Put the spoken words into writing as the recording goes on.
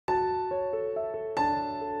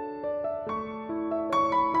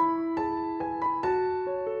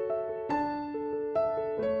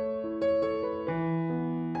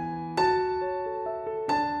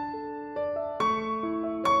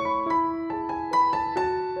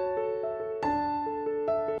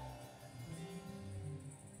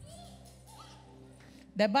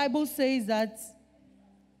The Bible says that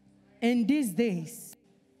in these days,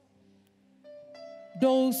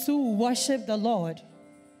 those who worship the Lord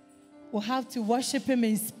will have to worship him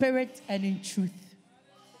in spirit and in truth.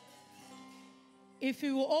 If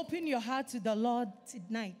you will open your heart to the Lord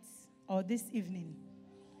tonight or this evening,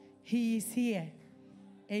 he is here.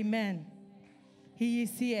 Amen. He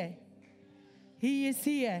is here. He is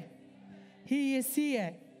here. He is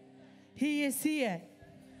here. He is here.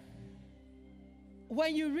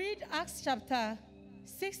 When you read Acts chapter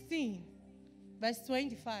 16, verse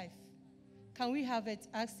 25, can we have it?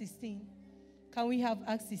 Acts 16. Can we have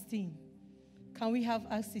Acts 16? Can we have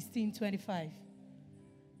Acts 16, 25?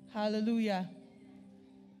 Hallelujah.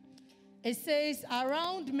 It says,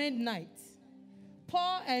 around midnight,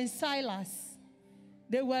 Paul and Silas,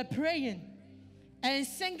 they were praying and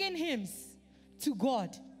singing hymns to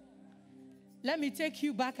God. Let me take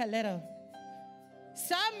you back a little.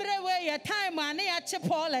 Some way your time and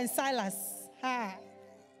Paul and Silas.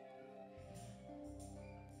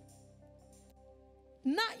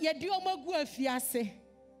 Not yet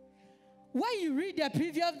when you read the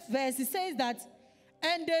previous verse, it says that,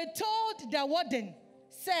 and they told the warden,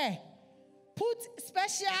 say, put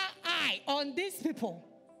special eye on these people.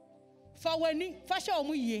 For when and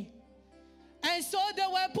so they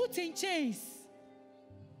were put in chains.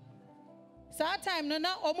 That time, no, na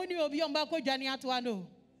omuni obi on bako jani atuano.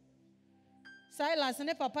 Silas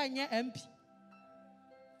ne papa nye MP.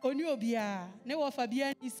 Oni obia ne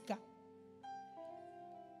wafabia niska.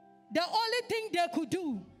 The only thing they could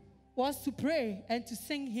do was to pray and to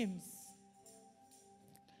sing hymns.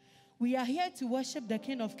 We are here to worship the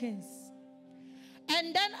King of Kings.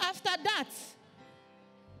 And then after that,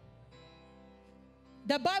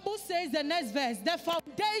 the Bible says the next verse, the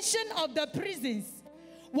foundation of the prisons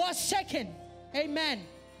was shaken. Amen.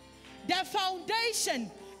 The foundation,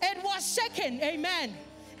 it was shaken. Amen.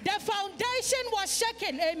 The foundation was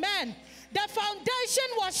shaken. Amen. The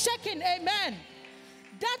foundation was shaken. Amen.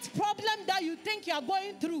 That problem that you think you are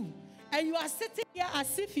going through, and you are sitting here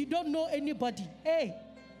as if you don't know anybody. Hey,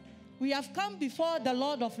 we have come before the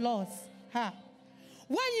Lord of Lords. When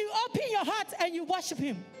you open your heart and you worship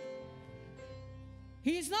him,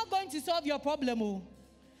 he is not going to solve your problem. Oh.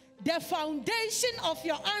 The foundation of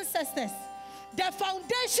your ancestors, the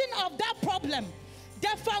foundation of that problem,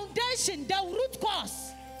 the foundation, the root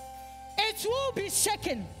cause, it will be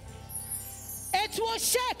shaken. It will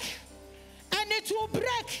shake and it will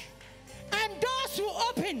break and doors will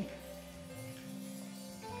open.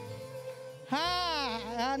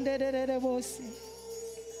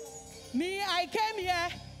 Me, I came here.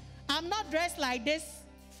 I'm not dressed like this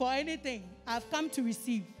for anything. I've come to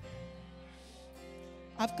receive.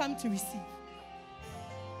 I've come to receive.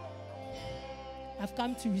 I've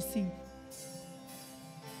come to receive.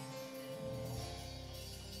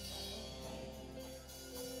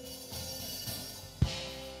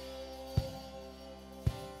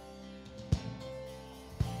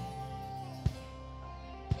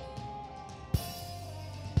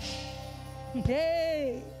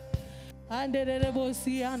 Hey, and the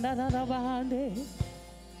bossy and the behind.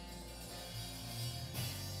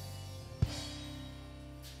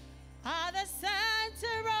 At the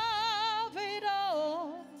center of it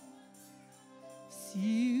all, it's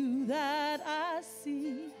you that I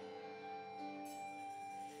see.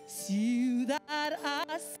 It's you that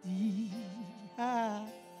I see.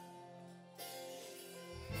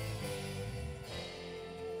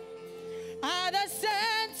 At the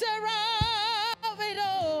center of it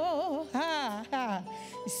all,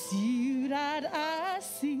 it's you that I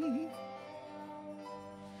see.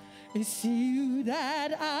 It's you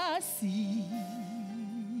that I see.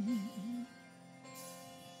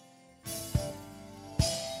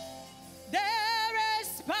 There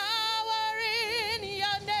is power in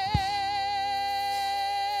your name.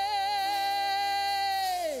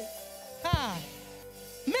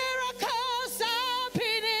 Miracles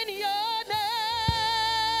happen in your name.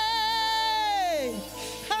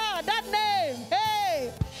 That name.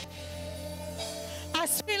 Hey.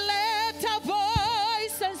 As we lift our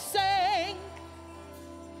voice and sing,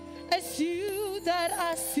 it's you that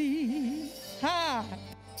I see.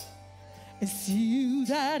 It's you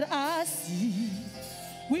that I see.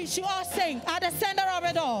 We should all sing at the center of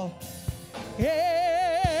it all.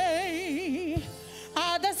 Hey,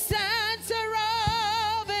 at the center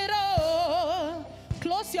of it all.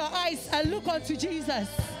 Close your eyes and look unto Jesus.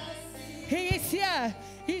 He is here.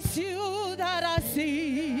 It's you that I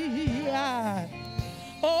see.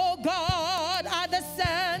 Oh God, at the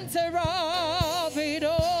center of it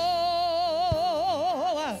all,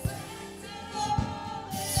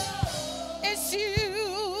 it's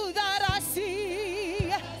you that I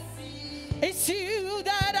see.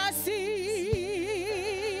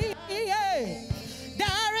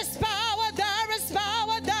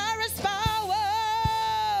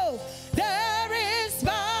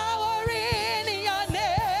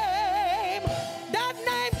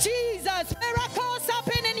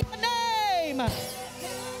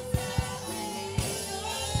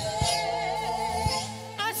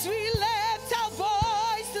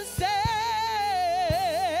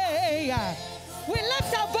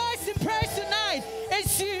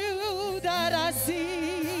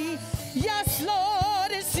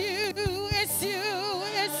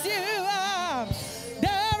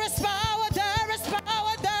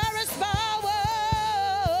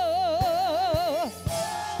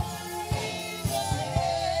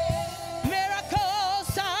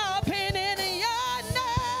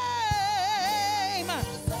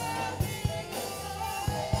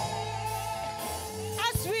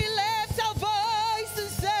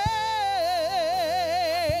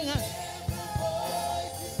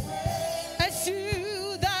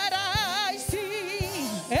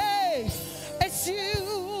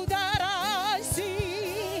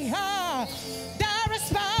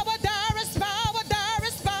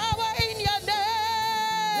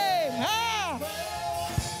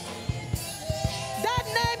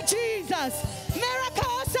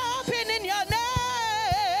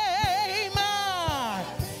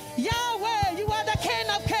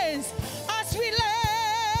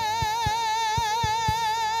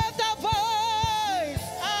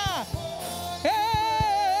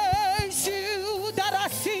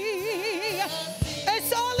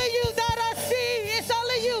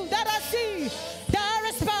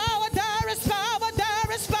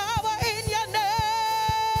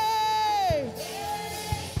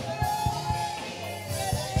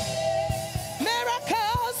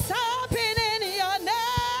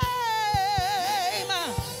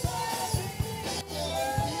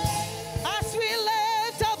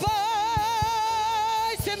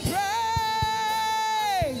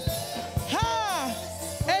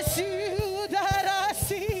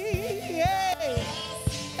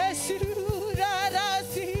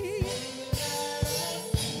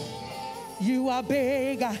 are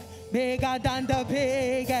bigger, bigger than the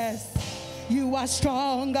biggest. You are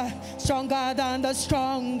stronger, stronger than the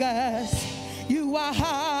strongest. You are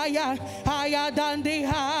higher, higher than the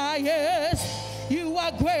highest. You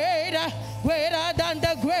are greater, greater than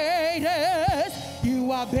the greatest.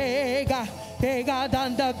 You are bigger, bigger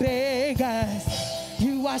than the biggest.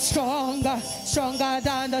 You are stronger, stronger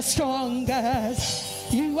than the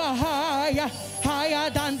strongest. You are higher, higher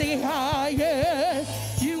than the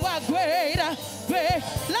highest. You are greater, great.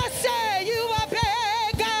 Let's say you are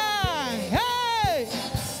bigger. Hey,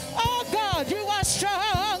 oh God, you are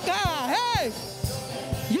stronger. Hey,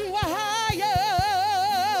 you are higher.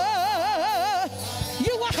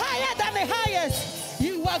 You are higher than the highest.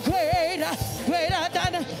 You are greater, greater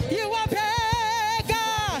than. You are bigger.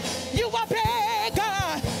 You are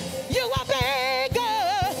bigger. You are bigger.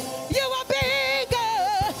 You are bigger.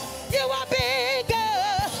 You are bigger.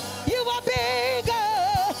 You are bigger.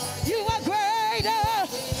 You are greater.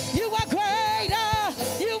 You are greater.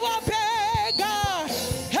 You are bigger.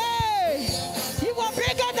 Hey, you are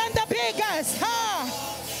bigger than the biggest. Ha.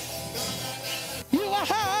 You are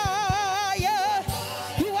higher.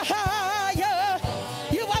 You are higher.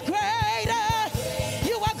 You are greater.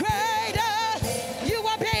 You are greater. You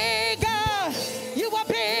are bigger. You are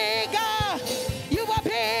bigger. You are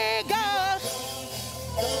bigger.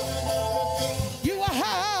 You are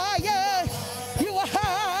higher. You are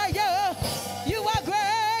higher. You are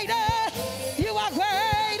greater. You are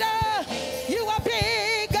greater. You are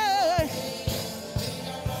bigger.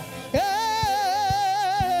 Yeah.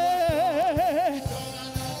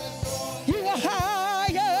 You are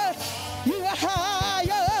higher. You are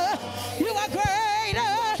higher. You are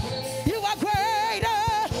greater. You are greater.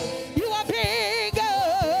 You are bigger.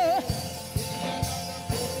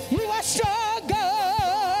 You are stronger.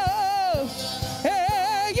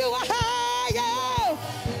 Hey, you are higher.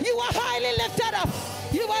 You are highly lifted up.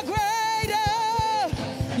 You are greater.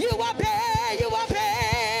 You are big. You are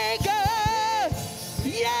bigger.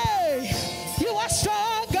 Yay. You are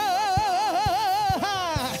stronger.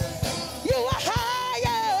 You are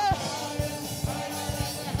higher.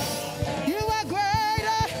 You are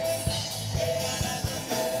greater.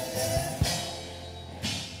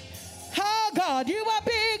 Oh God, you are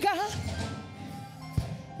bigger.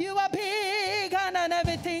 You are bigger than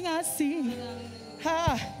everything I see.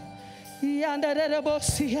 Ha.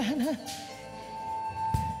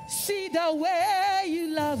 See the way you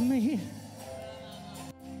love me.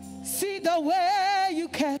 See the way you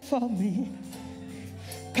care for me.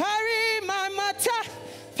 Carry my matter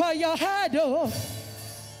for your head, oh.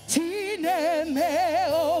 Tine me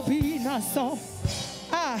obina son.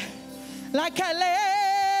 Ah, like a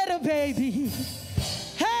little baby.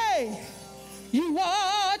 Hey, you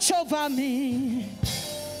watch over me.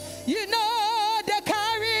 You know they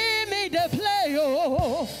carry me, they play,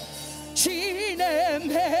 oh. Tine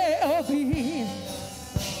me obina.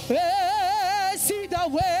 Hey, see the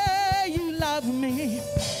way you love me.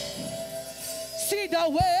 See the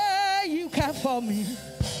way you care for me.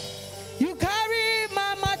 You carry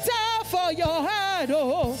my matter for your heart,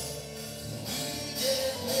 oh.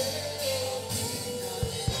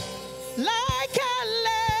 Like a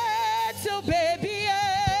little baby,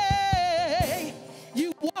 eh,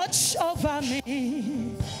 you watch over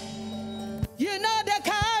me. You know they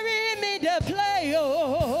carry me, they play,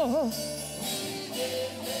 oh.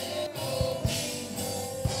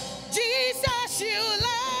 Jesus, you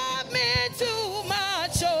love me too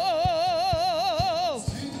much, oh.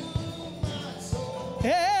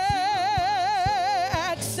 Yeah,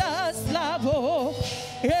 excess love, oh.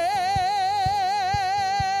 Yeah.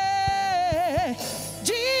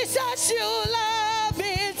 Jesus, you love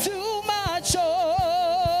me too much,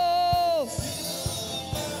 oh.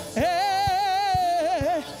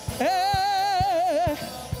 Yeah, yeah,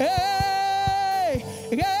 yeah,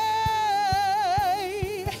 yeah.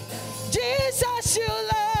 Jesus, you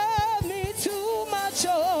love me too much,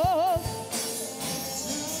 oh.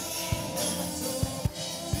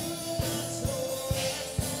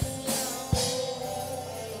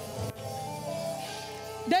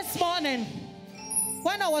 This morning,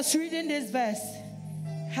 when I was reading this verse,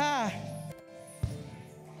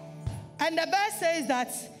 and the verse says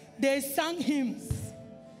that they sang hymns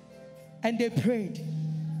and they prayed.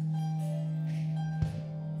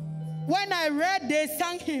 When I read they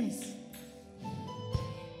sang hymns,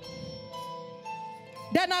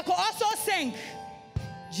 then I could also sing,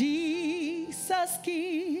 Jesus,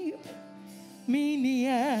 keep me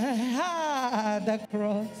near the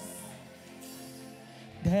cross.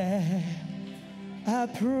 There a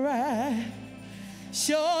precious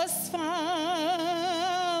fountain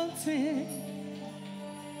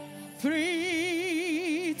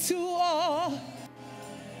free to all,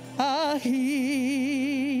 a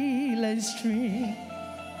healing stream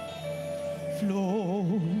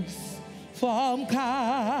flows from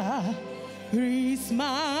Calvary's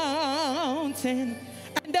mountain.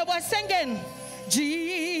 And they were singing,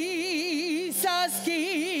 Jesus,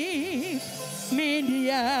 give me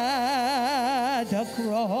the other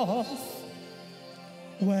cross,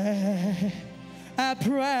 where a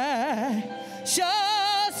precious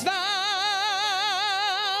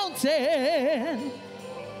fountain,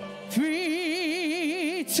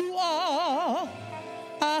 free to all,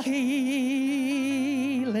 a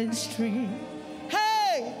healing stream,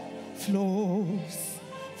 hey, flows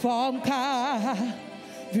from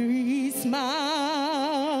Calvary's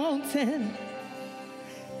mountain.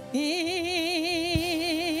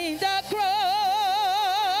 In the cross,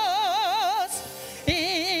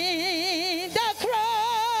 be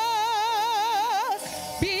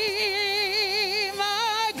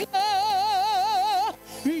my glory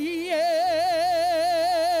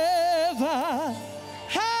ever.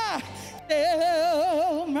 Ha!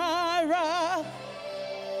 Till my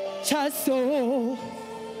righteous soul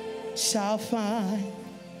shall find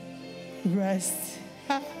rest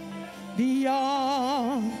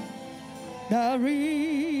beyond the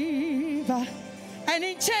river. And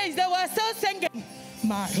in chains they were still singing,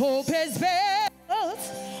 my hope is built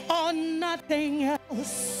on nothing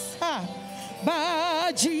else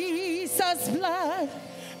but Jesus' blood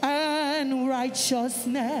and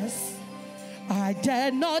righteousness. I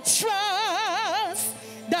dare not trust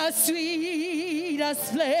the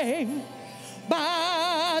sweetest flame,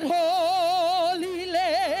 but wholly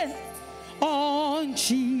lay on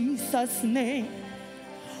Jesus' name.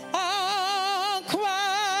 On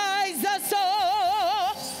Christ the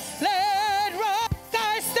soul, let rock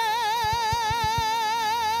I stand.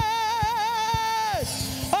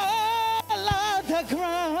 All of the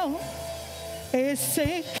ground is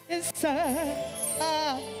sinking sand.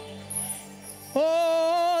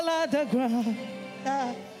 All of the ground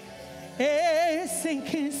is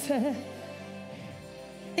sinking sand.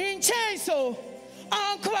 In chains, so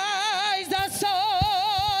on Christ the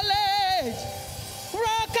solid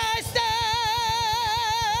rock I stand.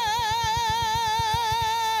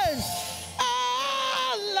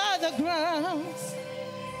 All of the ground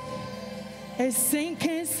is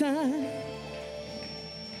sinking sand.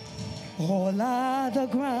 All of the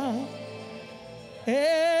ground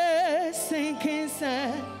is sinking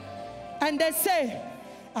sand. And they say,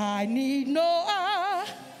 I need no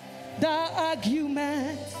other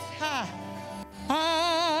argument.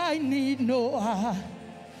 I need no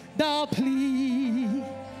other plea.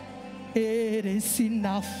 It is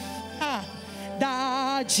enough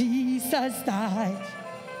that Jesus died,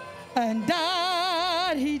 and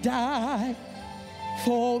that he died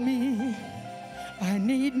for me. I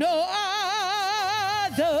need no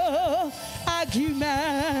other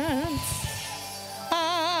arguments.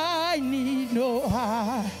 I need no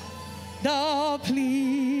other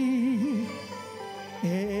plea.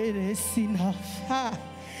 It is enough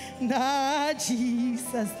that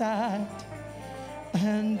Jesus died,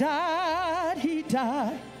 and that he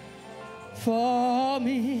died for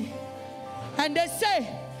me. And they say,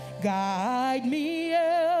 guide me,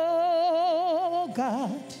 oh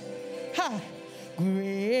God,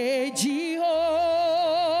 great Jehovah.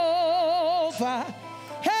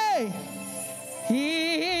 Hey,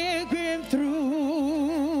 hear him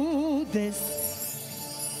through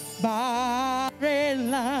this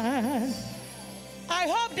barren land. I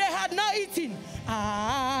hope they had not eaten.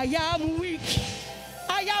 I am weak,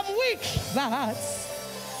 but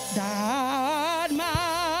that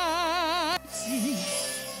mighty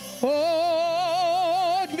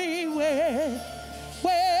hold me with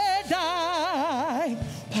thy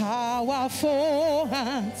powerful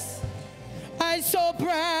hands. I saw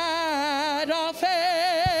bread of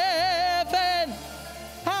heaven,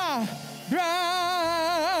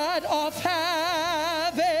 bread of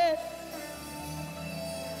heaven,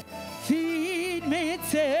 feed me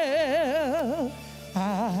till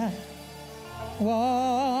I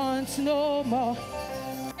want no more.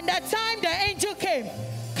 And that time the angel came,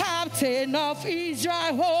 captain of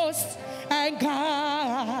Israel hosts and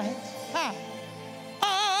God,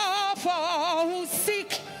 of all who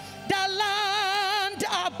seek the land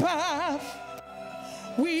above,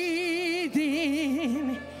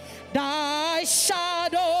 within thy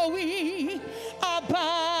shadow we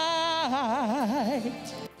abide.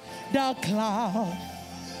 The cloud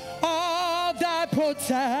of thy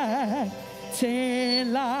protecting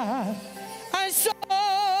love, and so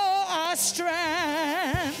our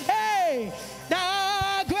strength, hey,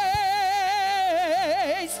 the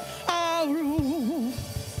grace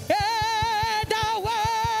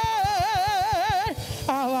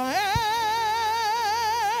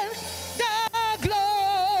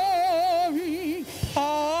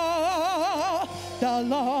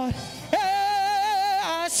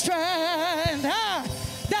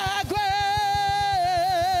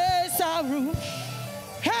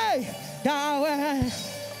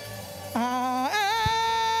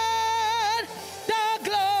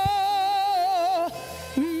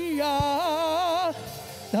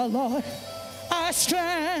Lord, our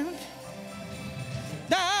strength,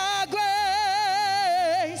 thy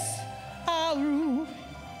grace, our rule,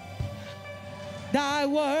 thy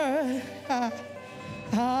word,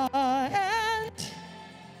 and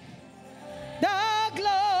the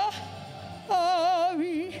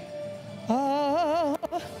glory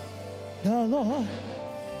of the Lord.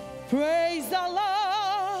 Praise the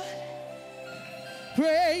Lord.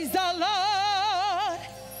 Praise the Lord.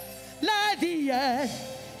 Let the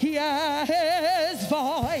earth hear his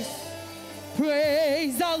voice.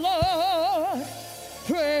 Praise the Lord.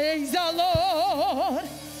 Praise the Lord.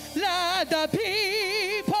 Let the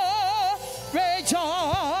people rejoice.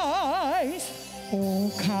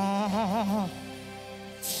 Oh, come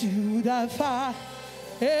to the Father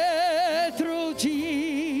through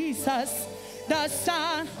Jesus the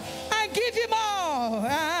Son, and give him all,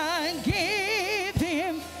 and give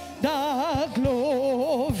him the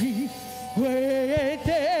glory.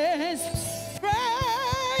 Greatest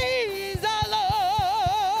praise the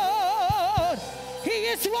Lord. He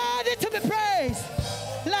is worthy to be praised.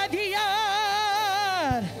 Let the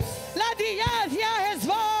earth hear his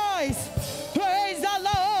voice. Praise the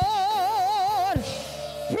Lord.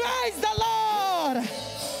 Praise the Lord.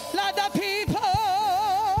 Let the people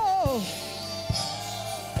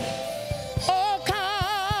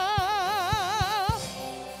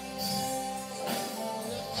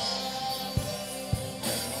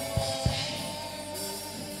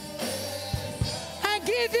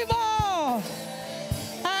give him all.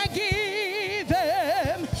 I give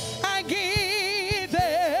him. I give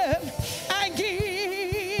him. I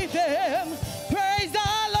give him. Praise the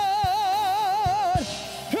Lord.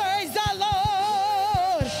 Praise the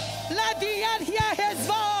Lord. Let the earth hear his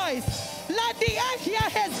voice. Let the earth hear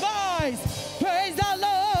his voice. Praise the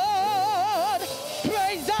Lord.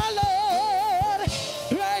 Praise the Lord.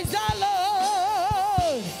 Praise the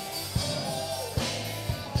Lord.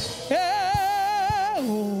 Yeah.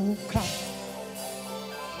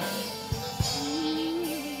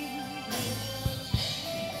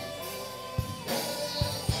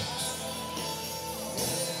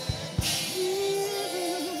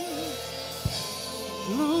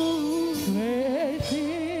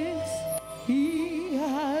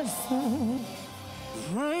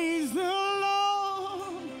 Praise the Lord.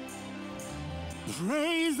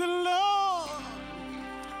 Praise the Lord.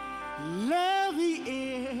 Let the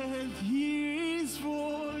earth hear his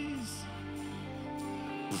voice.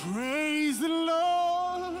 Praise the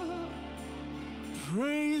Lord.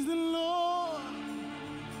 Praise the Lord.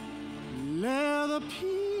 Let the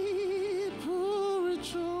people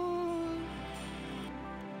rejoice.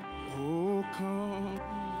 Oh, come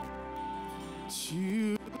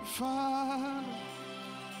to the Father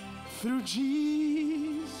through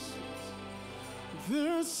Jesus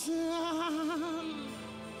the Son,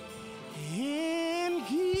 and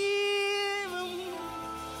give him.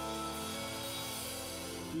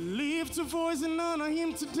 Lift a voice and honor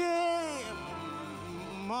him today.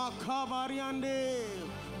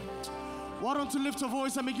 Why don't you lift a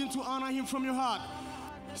voice and begin to honor him from your heart?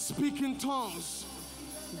 Speak in tongues.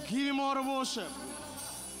 Give him all the worship.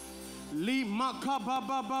 Li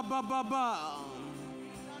makabababababa.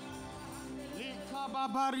 Li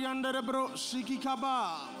kababariandere bro shiki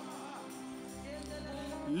kaba.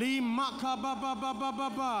 Li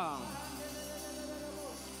makabababababa.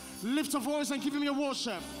 Lift a voice and give him your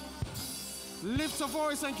worship. Lift a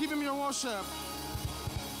voice and give him your worship.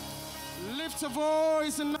 Lift a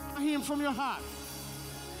voice and honor him from your heart.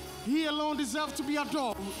 He alone deserves to be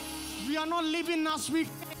adored. We are not living as we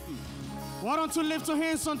came. Why don't you lift your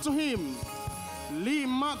hands unto him? Li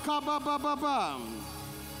makabababa.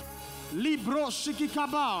 Li bro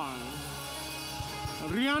shikikaba.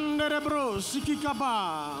 Riandere bro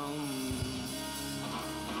shikikaba.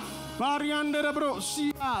 Bariandere bro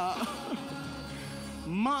shia.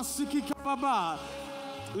 Masikikababa.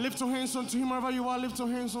 Lift your hands unto him wherever you are. Lift your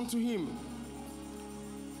hands unto him.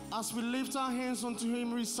 As we lift our hands unto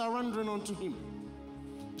him, we're surrendering unto him.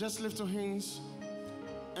 Just lift your hands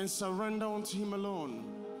and surrender unto him alone.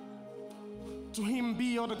 To him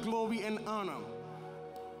be all the glory and honor.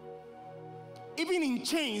 Even in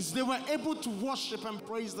chains, they were able to worship and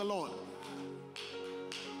praise the Lord.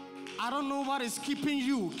 I don't know what is keeping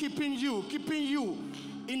you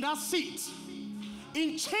in that seat.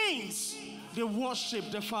 In chains, they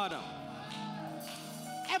worship the Father.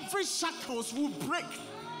 Every shackles will break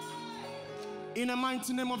in the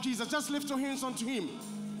mighty name of Jesus. Just lift your hands unto him.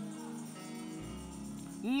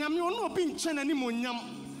 Nyame ono obi nche na ni monyam.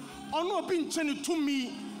 Ono obi nche ni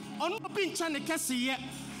tumi. Ono obi nche ni kesiye.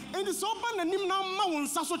 And it's open na nim na ma won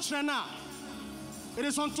sa so kire na. It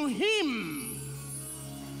is unto him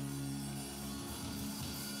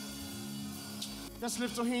Just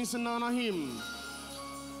lift your hands and honor him.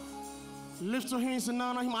 Lift your hands and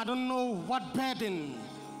honor him. I don't know what burden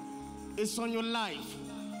is on your life.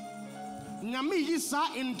 Nyame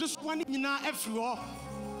yisa in this one in everywhere.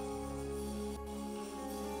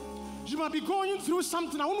 You might be going through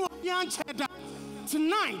something. I want to that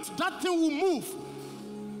tonight that thing will move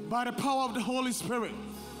by the power of the Holy Spirit.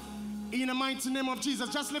 In the mighty name of Jesus,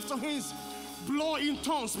 just lift your hands, blow in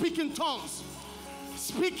tongues, speak in tongues,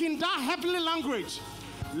 speak in that heavenly language.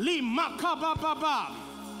 Li makababa,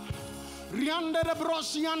 riande de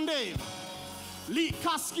broshiande, li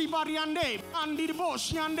kaski bariande, andi de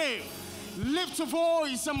boshiande. Lift your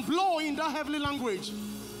voice and blow in that heavenly language.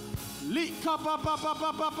 Li kababa,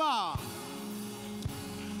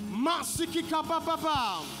 masiki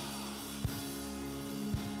kababa.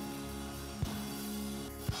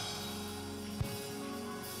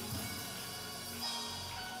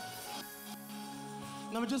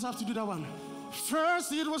 Now we just have to do that one.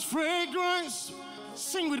 First it was fragrance,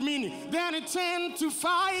 sing with me. Then it turned to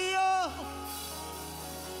fire.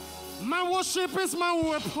 My worship is my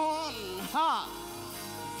weapon. Ha.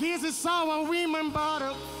 This is how we men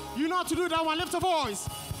battle. You know how to do that one. Lift a voice.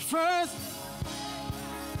 First,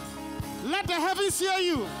 let the heavens hear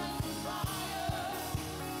you.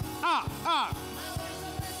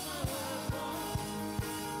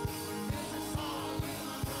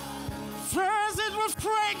 First it was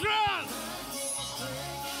fragrance,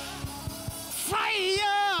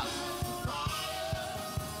 fire.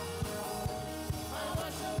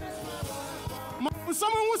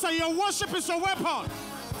 Someone who say your worship is your weapon.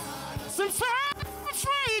 Some fragrance,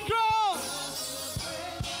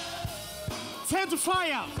 turn to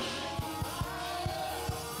fire.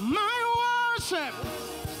 My worship.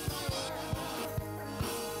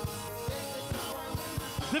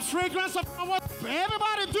 The fragrance of our worship.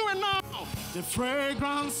 Everybody do it now. The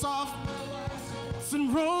fragrance of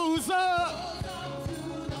some roses.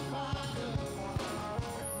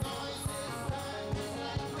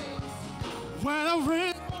 Well,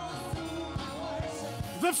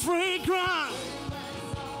 the fragrance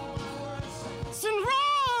some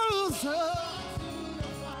roses.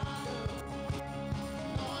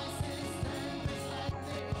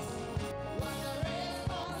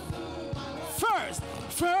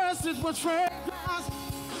 First it was fragrance.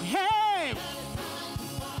 Hey,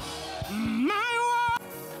 my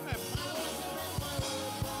wife,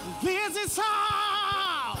 this is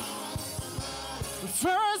how.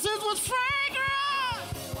 First it was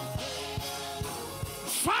fragrance,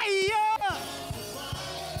 fire,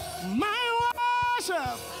 my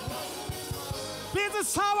worship. This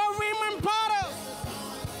is how I remember.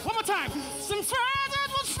 One more time. Some first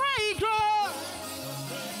it was fragrance,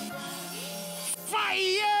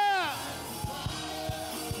 fire.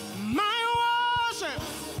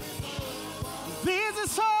 This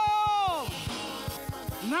is all.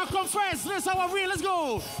 Now confess. This is how I win. Let's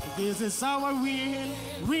go. This is how I win.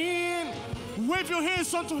 Win. Wave your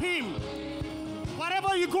hands unto him.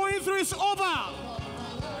 Whatever you're going through is over.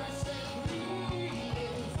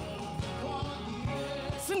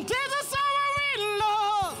 And this is how I win,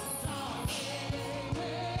 Lord.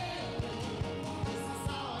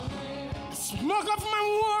 Smoke of my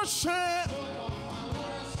worship.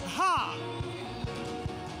 Ha.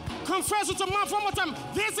 Confess with your mouth one more time.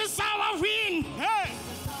 This is how I win. Hey.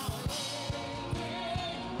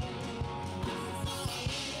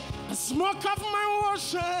 The smoke of my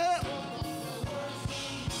worship.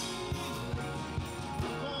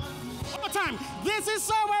 One more time. This is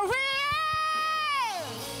how I win.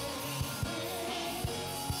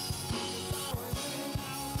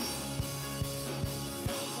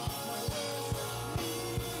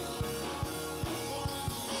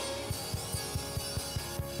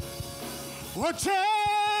 Oche,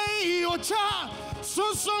 ocha,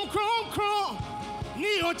 susum kron kron,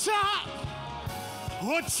 ni ocha.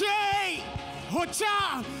 Oche,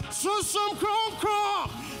 ocha, susum kron kron.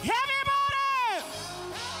 Everybody,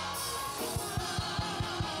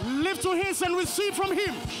 lift your hands and receive from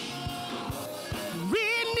him. We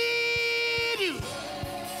need you.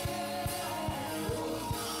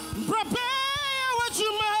 Prepare what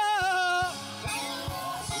you must.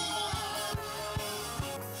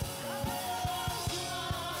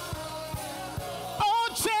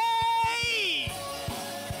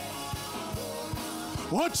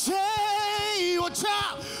 Oche, ocha,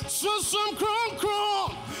 susum kron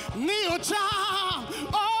kron, ni ocha.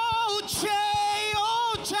 Oche,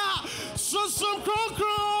 ocha, susum kron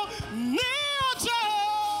kron, ni ocha.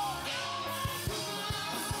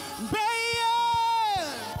 Beye,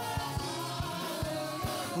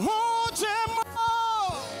 oche mo,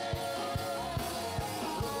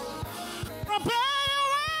 prepare.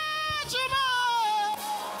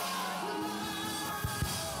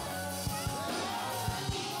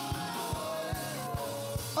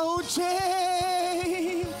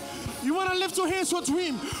 Oche. You want to lift your hands to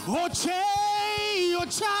him. Oche,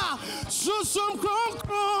 Ocha, Susum Krom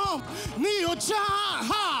Krom, Ni Ocha,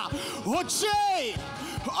 Ha, Oche,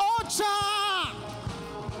 Ocha,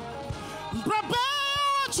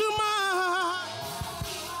 Prepare to my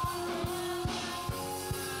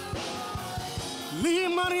Li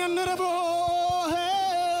Marian Nerebo,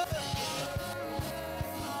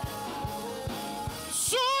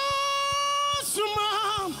 Susuma,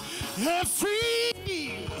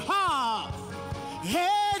 free, Ha,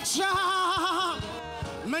 Hecha.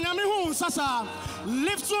 Menyami sasa,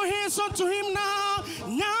 lift your hands unto him now.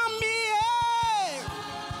 Nyami,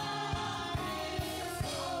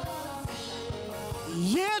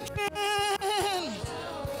 Yetren,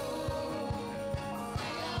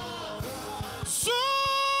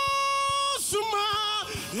 Susuma,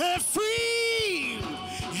 free,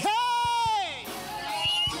 hey.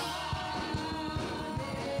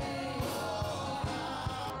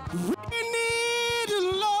 We need the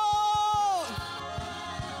Lord.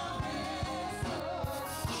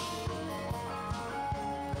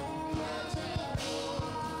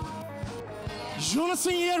 You wanna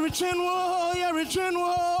sing yeah, return wo, yeah, return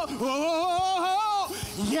wo, oh,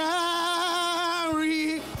 yeah,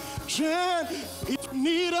 return. If you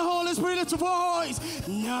need the Holy Spirit, it's a voice.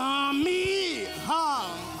 Nyami, ha.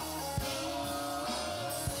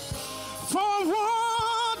 For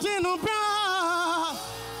what in a bra,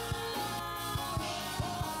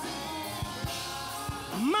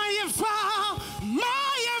 my fa,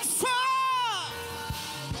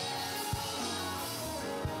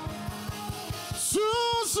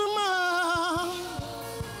 Susuma,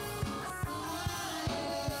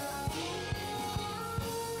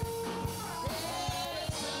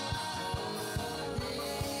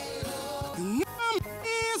 Nyami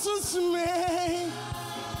Susuma,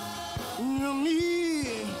 Nyami,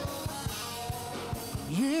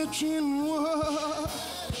 Yechinwa,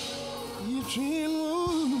 Yechinwa.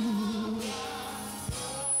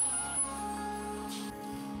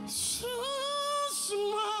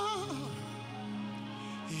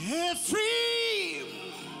 Free,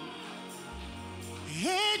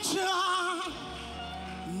 Hecha,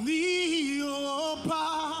 Niopa,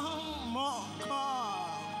 Moka,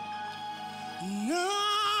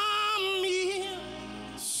 Nami,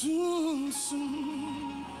 Sun,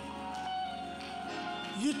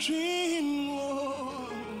 you train.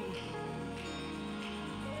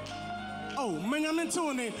 Oh,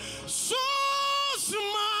 Menyamentone,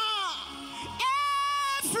 Susuma,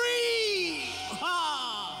 free.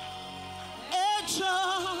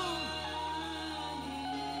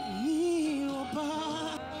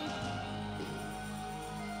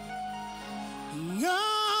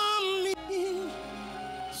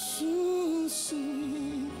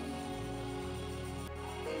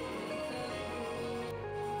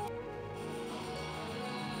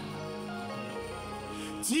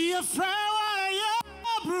 Dear friend, yeah,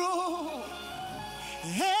 bro,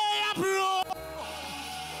 hey, bro.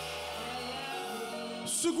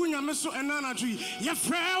 Sugunya meso enana tree, yeah,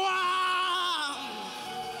 frewa,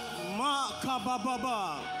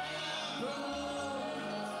 makababa.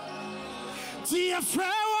 Dear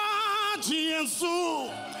frewa, Jiensu,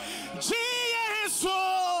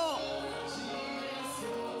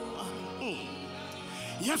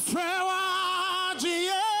 yeah, frewa,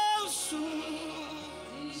 Jiensu.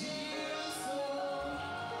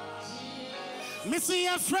 Missy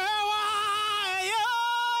a frewa,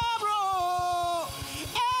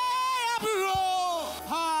 bro,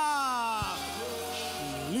 ha,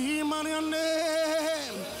 Liman your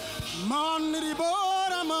name, man the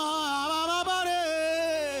border,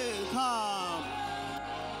 come.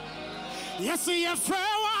 Yes, see a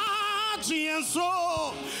frewa, Jienso,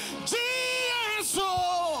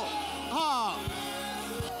 ha,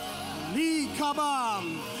 Li Kabam,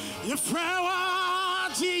 your frewa,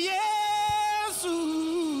 Jienso.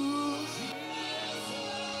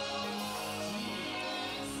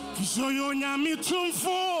 So you nyami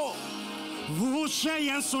tumfo Wusha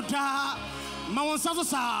yen soda Mawansazo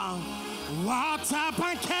sa Wata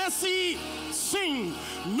pankesi Sing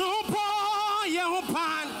No boy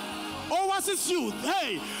yehopan Oasis youth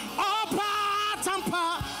Hey Opa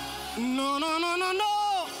tampa No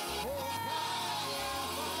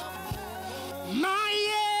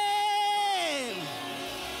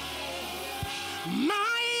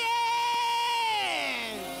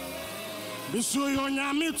So you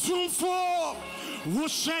nyami tumfo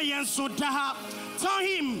Wusha yen soda Tell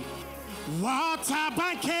him Wata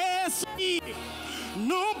bankesi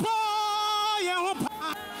No boy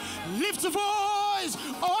yehopan Lift the voice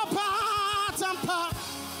Opa tampa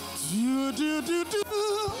Do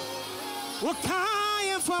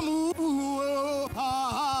Wakaya famu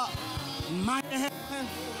my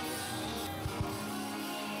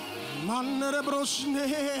manere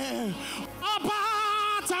broshne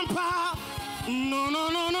abatampa no no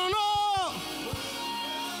no no no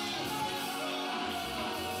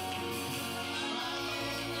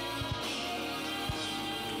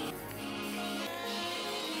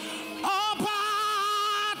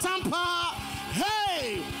abatampa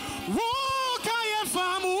hey wakaya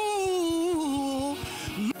famu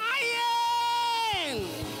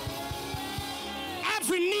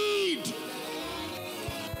every need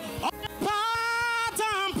of the part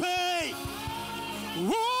and pay.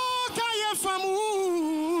 Walk I famu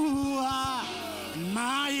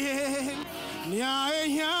my nya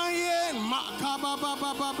makaba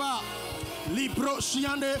baba baba libro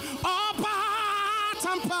shiande opa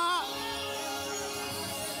tampa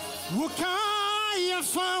walk I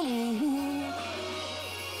famu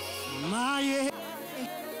my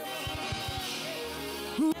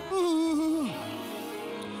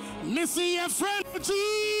Missy a friend of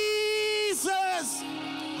Jesus.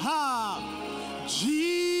 Ha,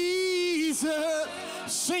 Jesus.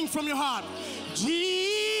 Sing from your heart.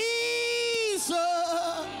 Jesus.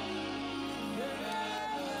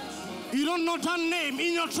 You don't know that name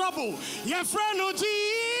in your trouble. Your friend of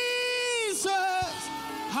Jesus.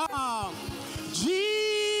 Ha,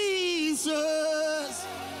 Jesus.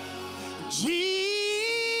 Jesus.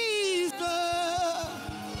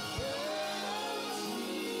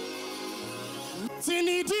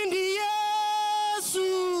 Tinidindi Yesu,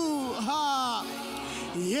 ha,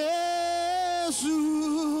 Yesu,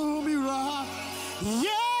 mira,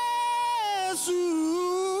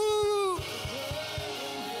 Yesu,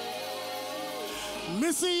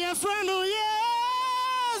 missing a friend of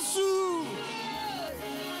Yesu,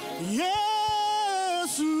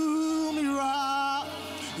 Yesu, mira,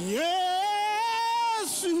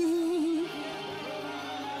 Yesu,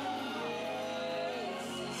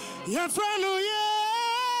 your friend of Yesu.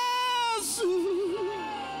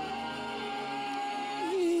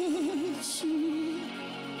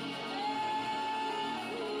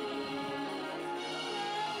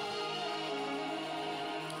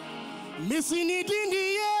 Missing it in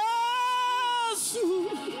the Yesu,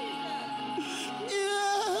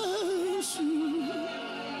 Yesu,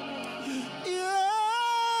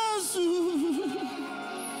 Yesu,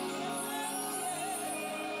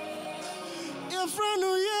 your friend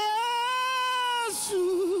of Yesu,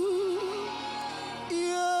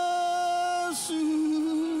 Yesu,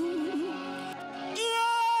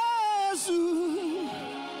 Yesu.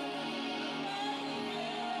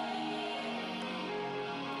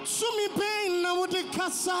 Sumi pain na wote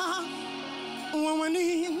kasa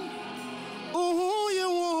wawani uye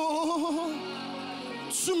wo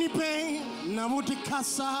sumi pain na wote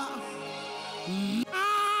kasa na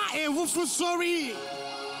ewufu sorry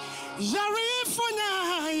yari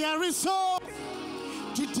fonya yari so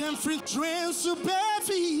to them free trains to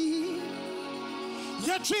baby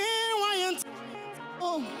ya chin wayant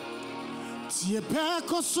oh tie back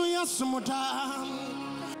so ya sumuda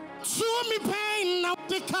sumi pain na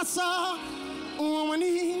wote kasa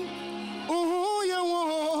wawani uye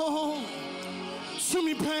wo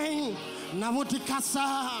sumi pain na wote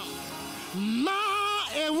kasa ma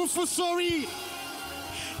ewufu sorry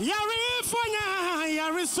yari fonya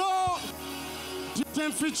yari so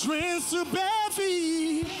different free trains to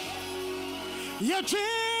baby ya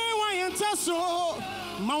train wayanta so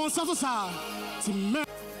ma won sa ti me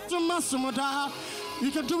to masomoda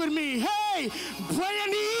you can do with me hey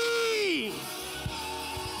Brian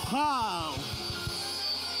ha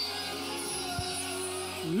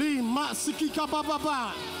Lima sikika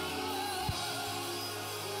baba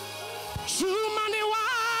Chumani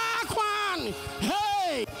wakwan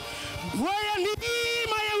hey Brian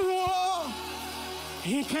mayewo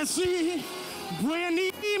you can see Brian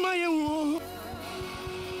mayewo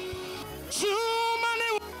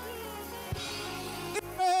Chumani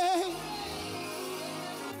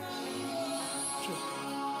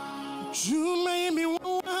Chumani mi wa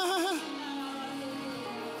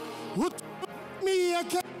what me a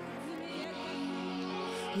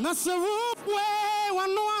Nasarufwe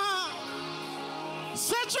wanwa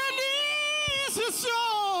Sechani sisyo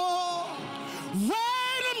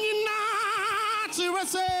Wele minati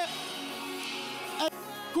wese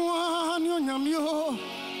Kwanyo nyamyo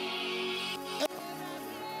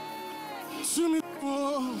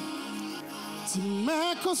Sumiko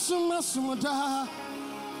Timeko suma sumuda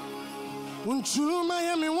Unchuma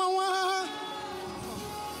ya miwawa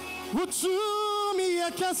Utumi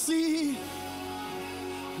ya kasi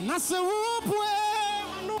Nasarupwe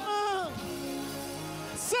no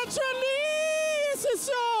Sechani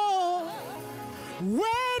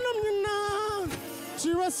When you know,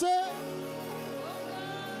 Sheila said.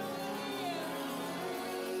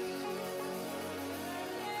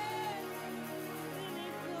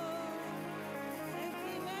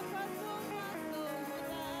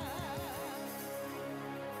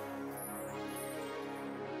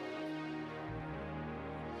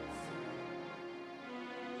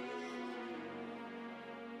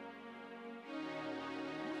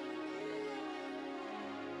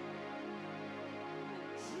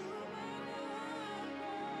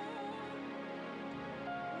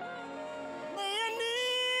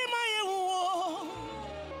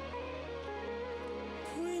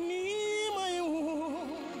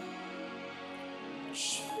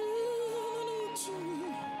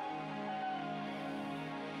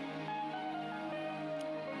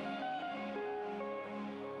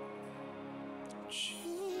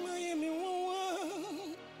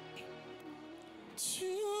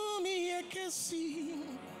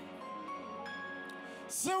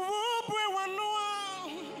 So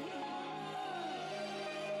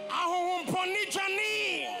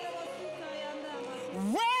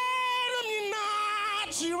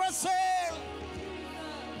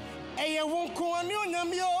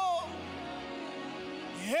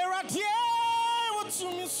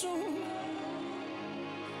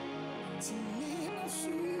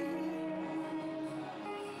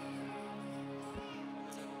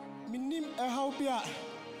minim ehobia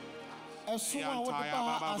esuma wodeba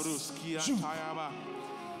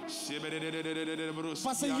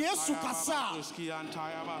Pasa Yesu kasa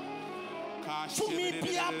Tumi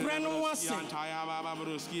bia breno wase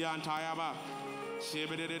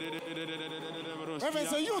Reverend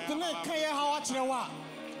say you tene kaya ha wachire wa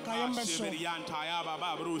kaya mbesho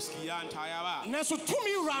Neso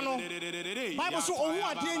tumi rano Bible so owu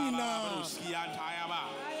ade nyina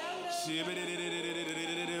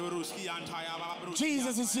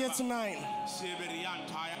Jesus is here tonight.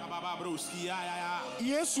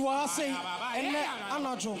 Yes, I say,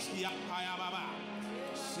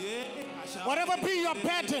 whatever be your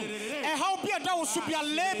burden, and how be that will should be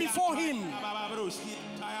laid before Him.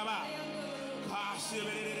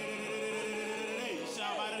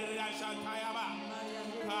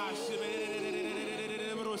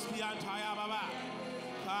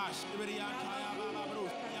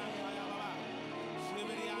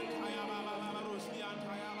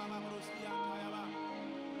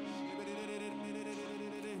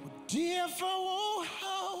 Dear for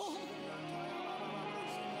how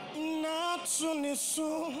not soon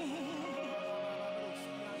soon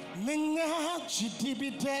Minga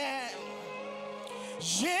chidibide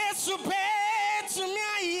Jesu be to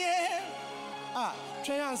me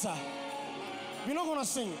try answer. We're not gonna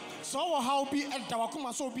sing. So how be at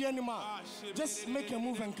Dawakuma so be anymore. Just make a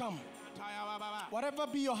move and come. Whatever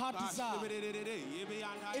be your heart desire.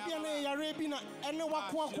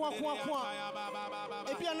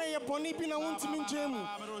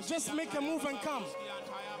 Just make a move and come.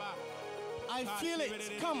 I feel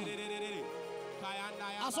it. Come.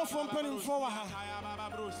 As of from penning forward.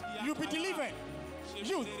 You'll be delivered.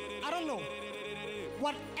 Youth, I don't know.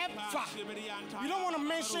 Whatever. You don't want to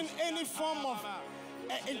mention any form of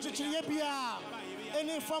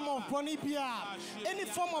any form of bonipia, any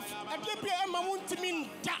form of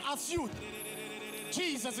as youth.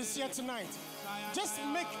 Jesus is here tonight. Just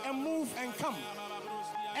make a move and come.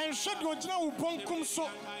 And shed your general bonkum so.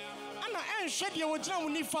 And shed your general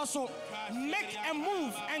nifaso. Make a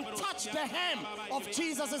move and touch the hem of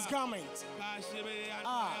Jesus' garment.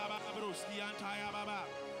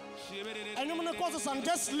 And you want to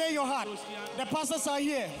just lay your heart. The pastors are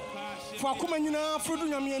here. For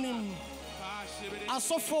as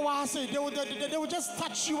so for I say, they will just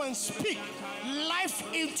touch you and speak life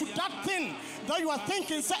into that thing that you are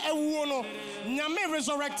thinking. Say, Nyame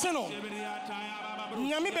resurrecting.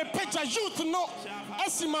 Nyame be picture youth no.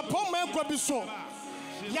 Esima poma gwabiso.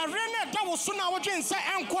 Yarene that was soon our dream say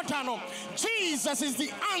enquotano. Jesus is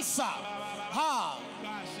the answer. Ha.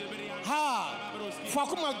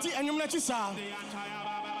 Fakuma di and you mnachisa.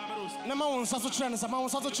 Nama on saso channel, sama on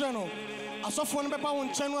saso channel. Asofo nbe ba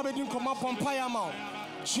won channel abedin koma pompaya ma.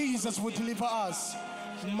 Jesus will deliver us.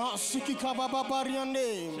 Masiki kababa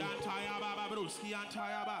bariande.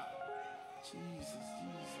 Jesus.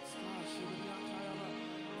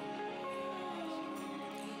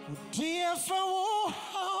 Dear for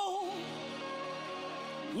how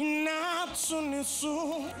not soon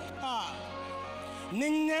soon.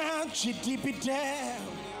 Nina chidipite.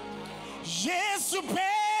 Jesus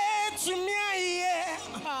pay to me.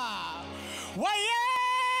 Why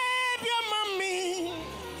your mommy?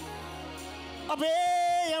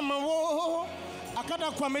 Obey my wo.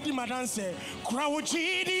 akada kwa medi madanse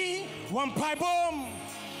krawujidi one piebom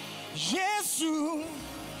Yesu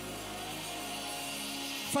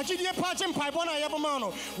fajidi pache piebom na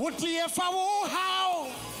yabomano woti efa wo how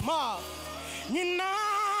ma nyina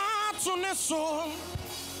tuneso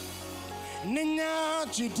ninya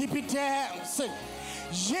jidipite say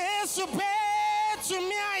Yesu pe to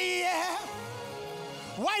me aye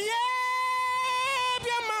waye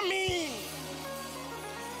bia mami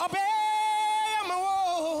obe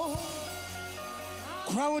amawo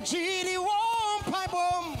krawjiri won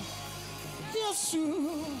piebom Yesu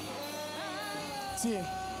see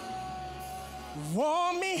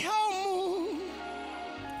want me home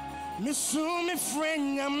me soon me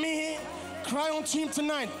friend me cry on team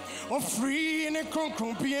tonight on free in a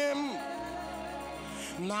concrete PM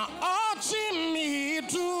now arching me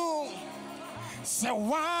do say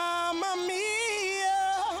why mia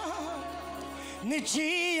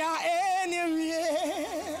Nichia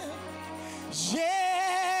anyway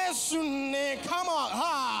Jesu ne come on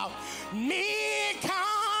ha me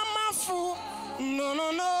come fu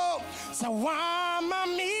no say why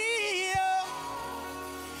mia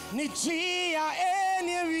Nichia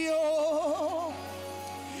anyway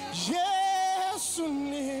Jesu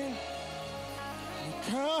ne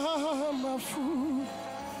come fu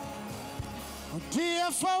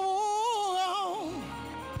dear for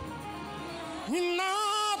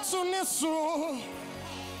not to nesu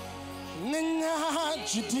Nina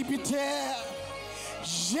Jitipite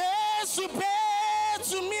Jesu be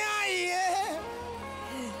to me aye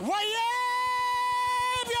why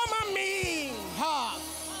be mami ha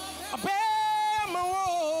abe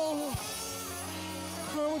mawo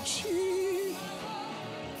crouchy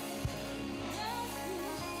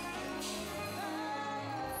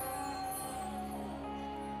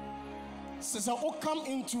says I come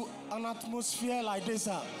into an atmosphere like this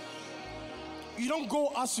you don't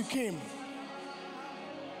go as you came.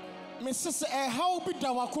 Me sister, how be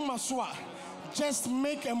dawakuma swa? Just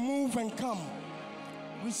make a move and come.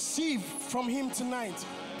 Receive from him tonight.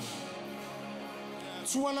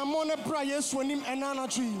 To an amone prayer when him anana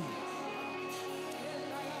tree.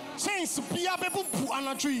 Change pia bebu pu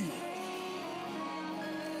anatri.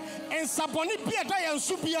 And saboni pia da and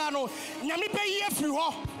supiano. Nyami be ye free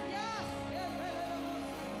ho.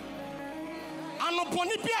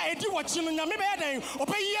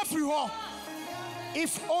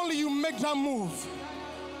 If only you make that move.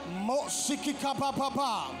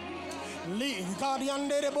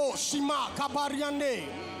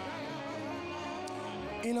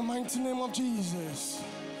 In the mighty name of Jesus.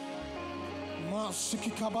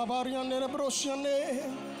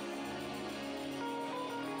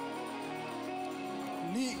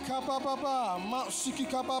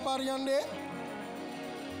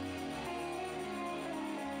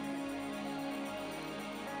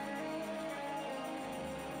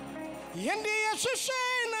 Yendi yasheshe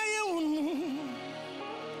na yeunu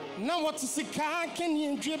na watisika kenye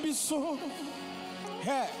ndwebi so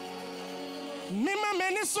he mima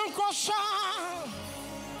meni sunkosha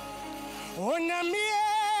onyamie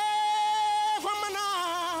famana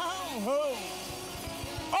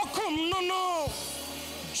okum no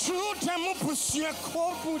chuta mupusye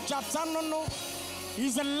kopu jatano.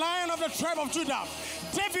 He's the Lion of the tribe of Judah.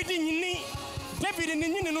 David ni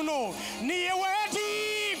no ni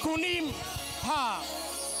wedi kunim ha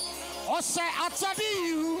ose atadi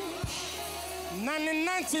you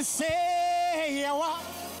nanti say yawa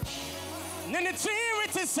nani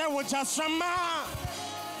tiwiti say wajasama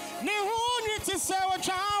ni huniti say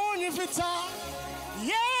wajawuni fita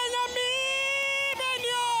yenya mi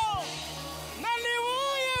benyo nani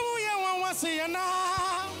uye wawasi yana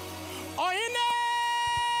oine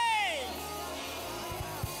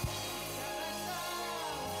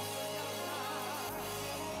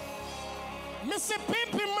Mr.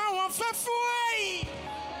 Peprah wa fefui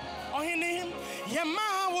ohini yema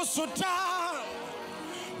wo soda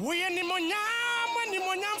we ni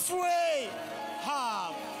monyam fue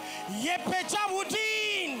ha ye pecha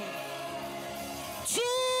wudin tu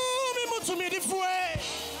mi mutumi di fue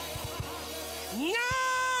nya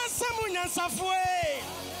samunya safue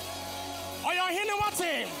oyohini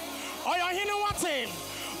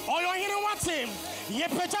wate ye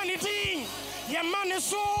pecha ni din ye man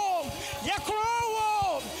so ye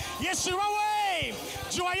crow ye shirawe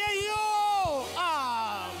joye yo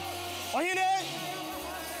ohine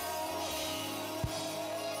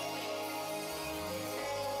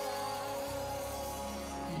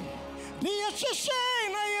dia cheshe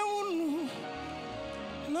na yeun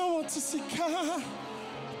na wotisika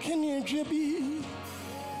kenye dwebi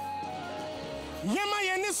yema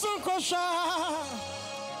ye ni sunkosha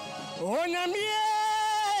onyamie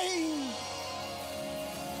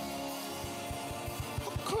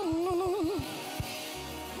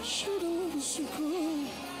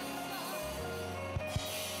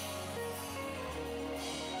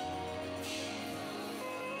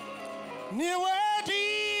Near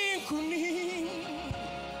wedding kunim.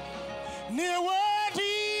 Near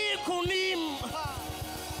wedding kunim.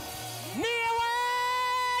 Near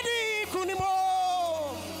wedding kunimo.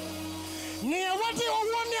 Near wedding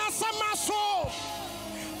one asama so.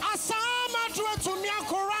 Asama to me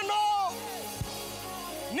korano.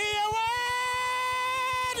 Near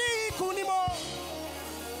wedding kunimo.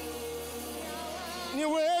 Near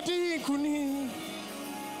wedding kunim.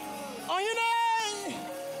 Oh, you know.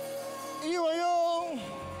 You are young.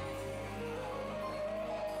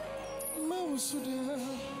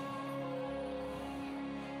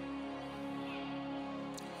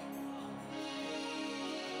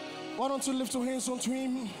 Why don't you lift your hands unto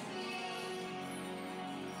him?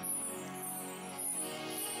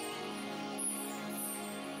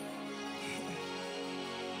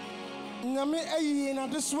 Nyame ayi na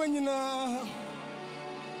this one nyina.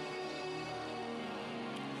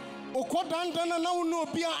 Okodandana na uno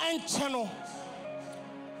bia enche no.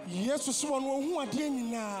 Jesus won hu ade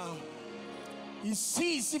nyina. He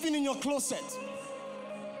sees even in your closet.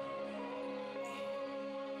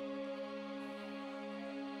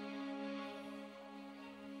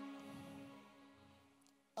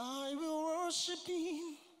 I will worship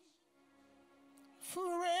him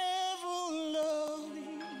forever, love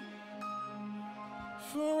him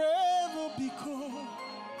forever, because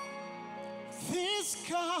this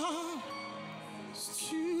God is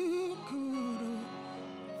too good.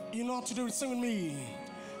 You know what to do? Sing with me.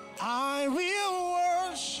 I will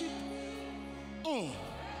worship.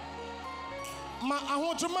 I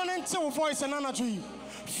want to man into your voice and energy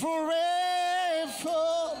forever,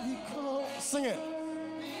 because sing it.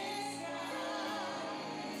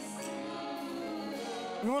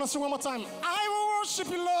 We want to sing one more time. I will worship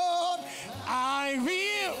you, Lord. I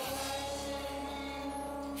will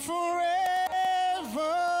forever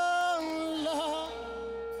love.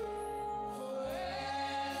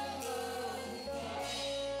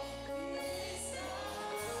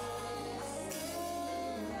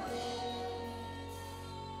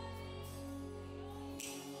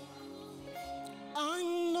 I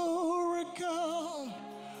know a God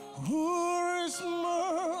who is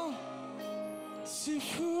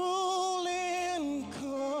merciful and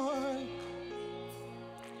kind,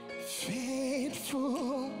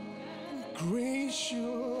 faithful,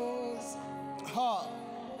 gracious.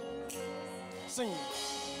 Sing.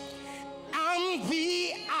 I'm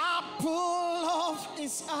the apple of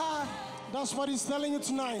his eye. That's what he's telling you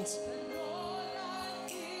tonight.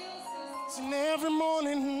 And every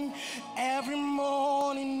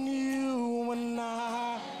morning you and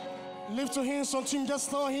I lift your hands unto him, just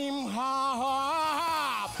tell him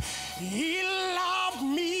how he loved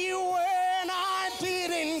me when I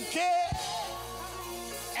didn't care,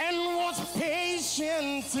 and was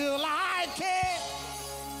patient till I came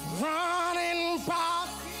running back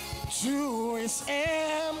to his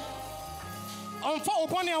end.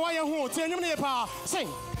 Sing.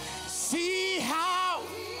 See how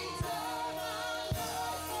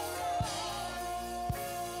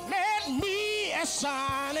let me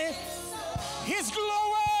shine his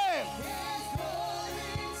glory.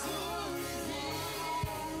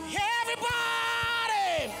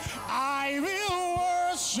 Everybody, I will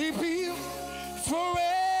worship you forever.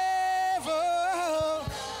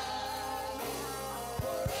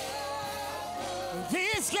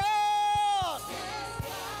 This God,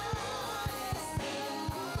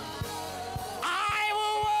 I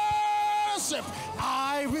will worship.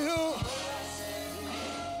 I will.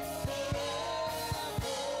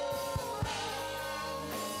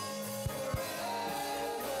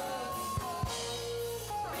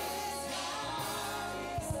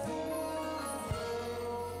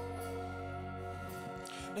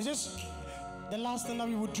 This is the last thing that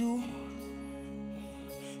we would do.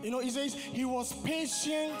 You know, he says he was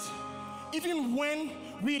patient even when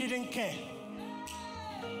we didn't care.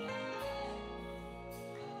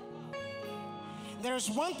 There is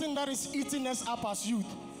one thing that is eating us up as youth.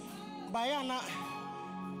 Bayana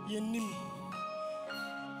yenim.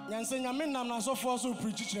 Nyanse nyame nam na so for so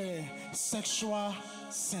preach sexual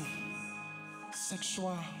sin.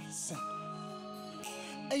 Sexual sin.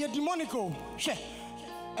 Eye demonico. She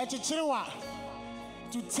to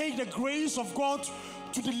take the grace of God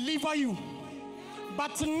to deliver you.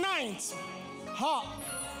 But tonight,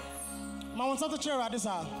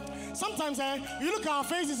 sometimes you look at our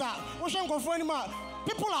faces,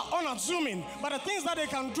 people are unassuming, but the things that they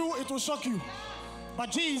can do, it will shock you. But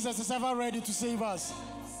Jesus is ever ready to save us.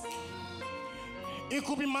 It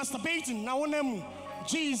could be masturbating. Now,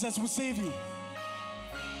 Jesus will save you.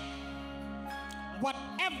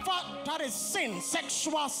 Whatever that is sin,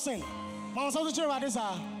 sexual sin,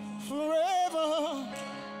 forever,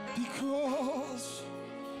 because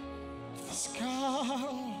the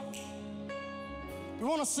sky. We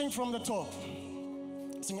want to sing from the top.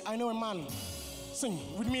 Sing, I know a man. Sing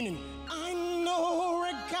with meaning. I know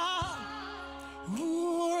a God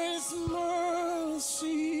who is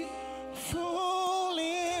merciful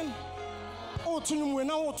in.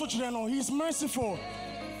 He's merciful.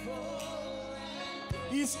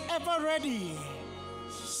 He's ever ready.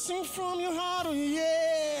 Sing from your heart, oh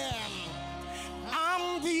yeah.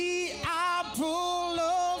 I'm the apple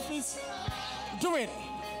of his. Do it.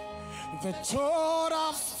 The thought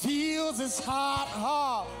of feels his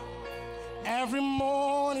heart. Every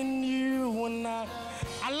morning you and I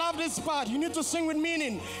love this part. You need to sing with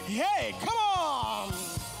meaning. Hey, come on.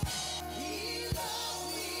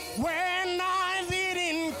 When I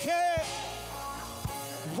didn't care,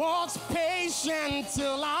 was patient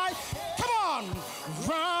till I, come on,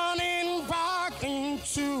 running back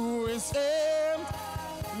into his hand.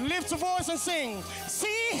 Lift your voice and sing.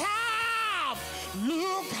 See how,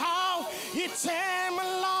 look how he turned my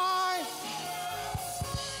life,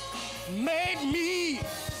 made me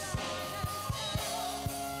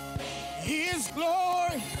his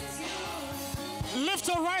glory. Lift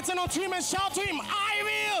your right hand unto him and shout to him, I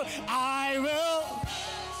will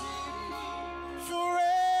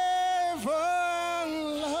forever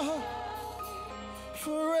love,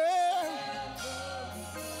 forever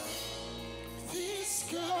this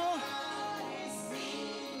God.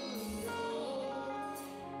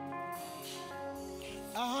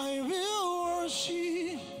 I will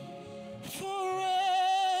worship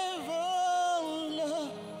forever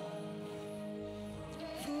love,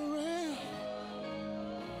 forever.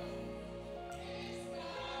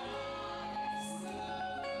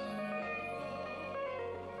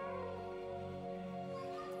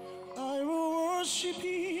 I will worship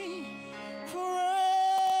him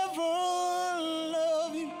forever,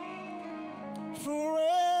 love him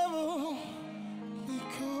forever,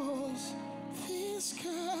 because this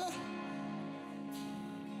God.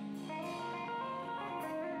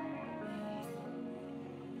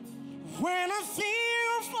 When I think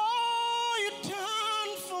of all you've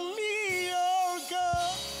done for me, oh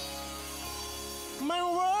God, my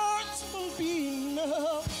words won't be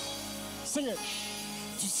enough. Sing it.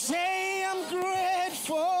 To say I'm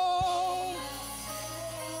grateful.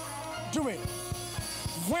 Do it.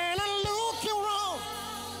 When I look around,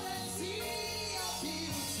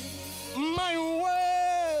 my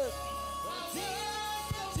word.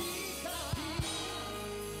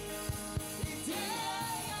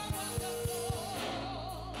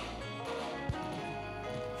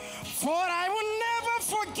 For I will never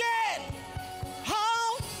forget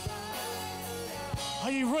how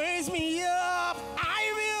he raised me up.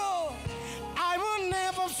 I will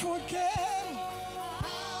never forget.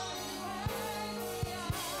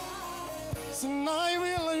 So I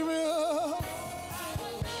will.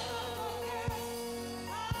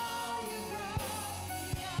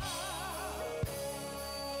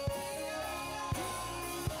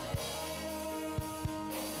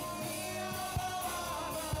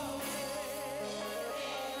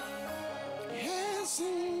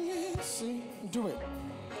 Sing, do it.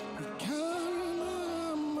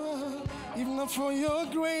 If not for your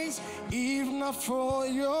grace, if not for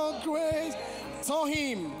your grace, tell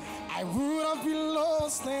him I would have been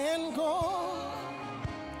lost and gone.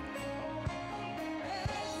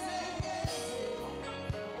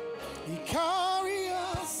 He carried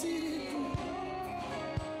us through.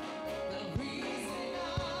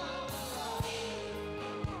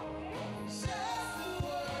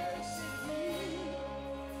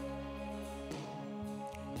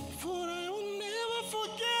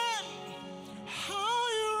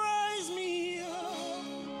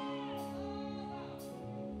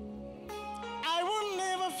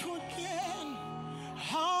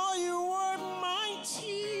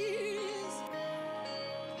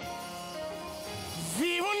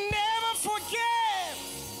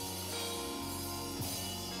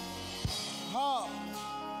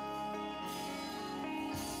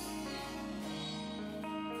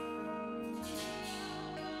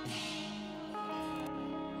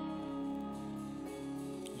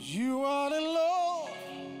 You are the Lord,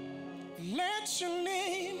 let your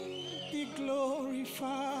name be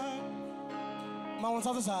glorified.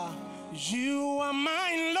 You are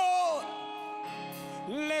mine, Lord,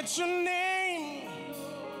 let your name.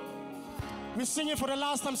 We sing it for the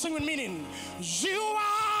last time, sing with meaning. You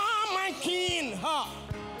are my King,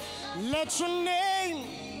 let your name.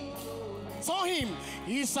 Tell him,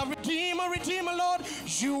 he's a redeemer, Lord.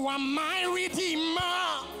 You are my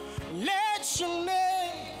redeemer, let your name.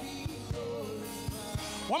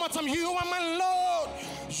 One more time. You are my Lord.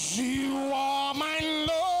 You are my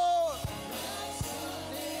Lord.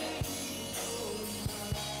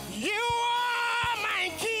 You are my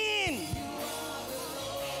King.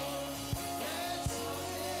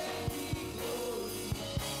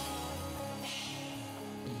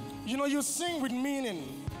 You know, you sing with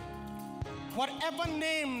meaning. Whatever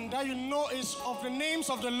name that you know is of the names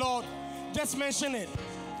of the Lord, just mention it.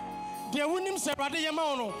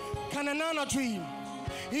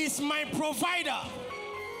 He is my provider.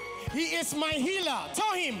 He is my healer.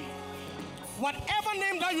 Tell him, whatever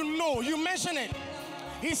name that you know, you mention it.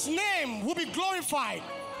 His name will be glorified.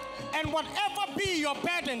 And whatever be your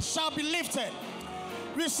burden shall be lifted.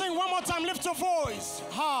 We sing one more time. Lift your voice.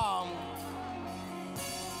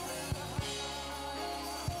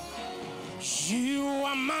 You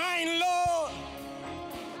are mine, Lord.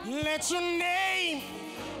 Let your name.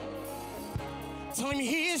 Tell him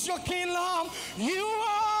he is your King, Lord. You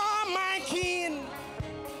are my King.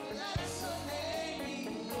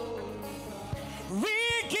 We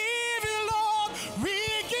give you, Lord. We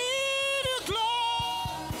give you glory.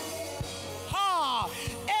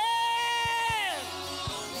 And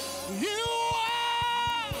you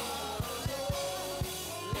are.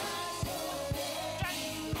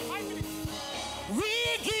 We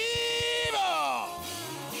give up.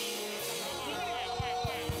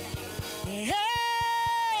 Hey,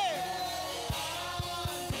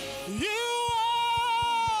 you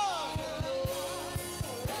are.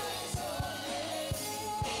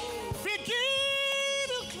 We give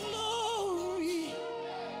you glory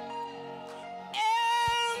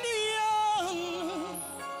and the honor.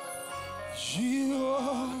 You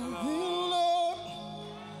are the Lord.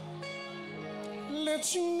 Let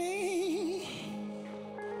your name.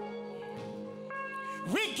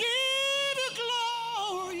 We give you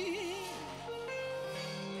glory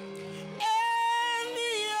and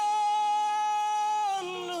the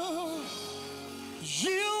honor.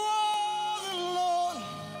 You are the Lord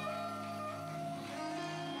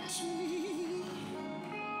to me.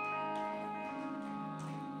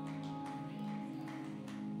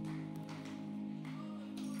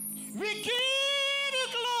 We give you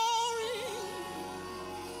glory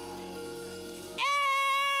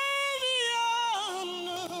and the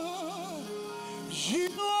honor. You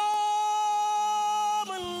are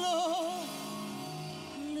my Lord.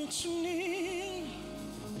 Let your name.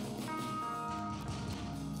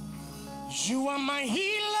 You are my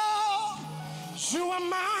healer. You are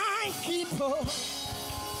my keeper.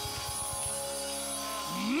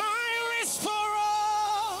 My restorer.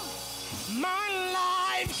 My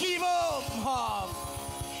life giver.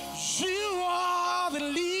 You are the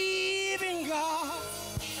living God.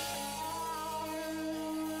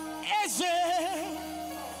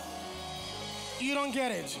 You don't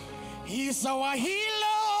get it. He's our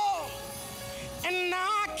healer and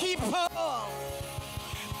our keeper, our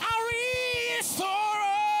restorer,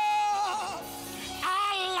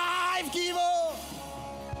 our life giver.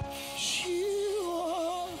 You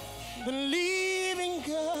are the living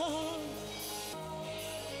God.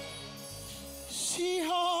 See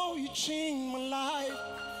how you changed my life.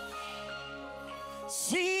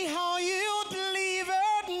 See how you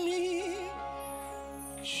delivered me.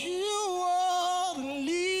 You are the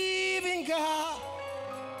living God.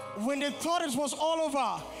 When they thought it was all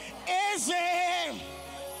over,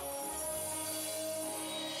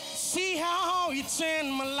 see how you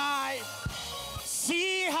changed my life.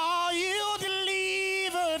 See how you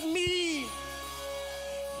delivered me.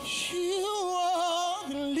 You are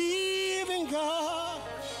the living God.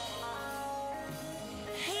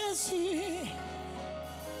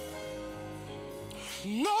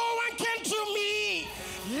 No one can do me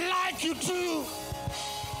like you do.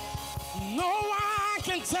 No one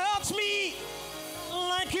can touch me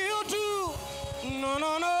like you do. No,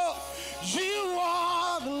 no, no. You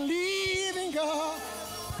are the living God.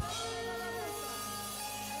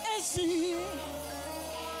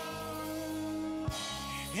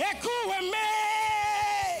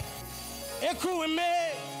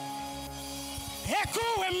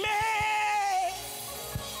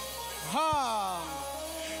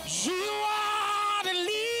 You are the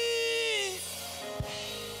lead.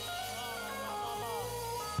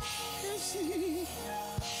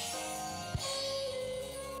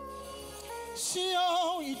 See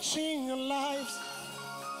how you change your lives.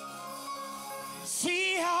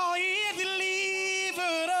 See how he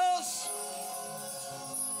delivered us.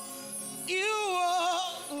 You are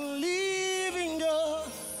a living God.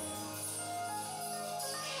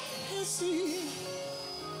 See,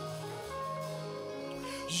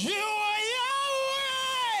 you are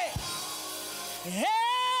Yahweh.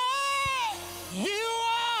 Hey, you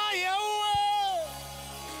are.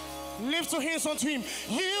 lift your hands unto him.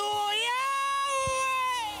 You are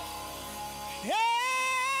Yahweh. Yeah,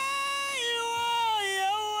 you are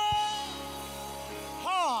Yahweh.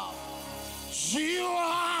 Oh, you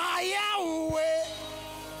are Yahweh.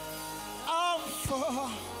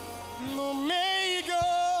 Alpha and Omega.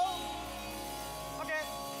 Okay.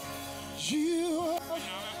 You are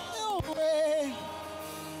Yahweh.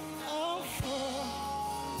 Alpha.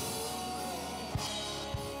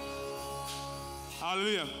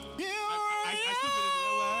 Hallelujah. I still feel it.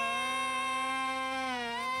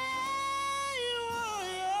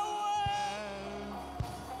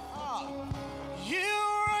 You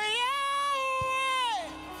are Yahweh.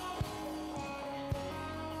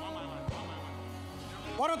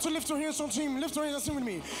 Why don't you lift your hands unto him? Lift your hands and sing with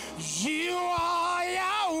me. You are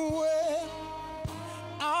Yahweh,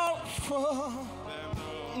 Alpha,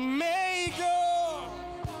 Omega.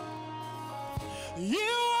 You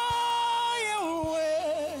are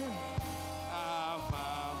Yahweh,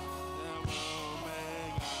 Alpha,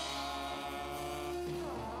 Omega.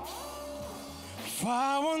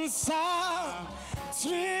 Far side,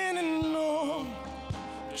 turning on,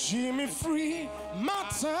 Jimmy free, my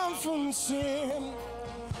time from sin.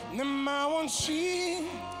 My one she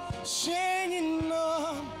singing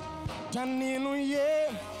up, Danino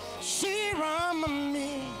yeah, she ram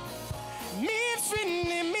me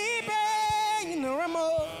finny me bang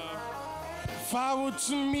ramo. Forward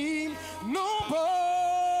to me, no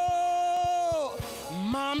more,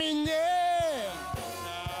 mommy yeah.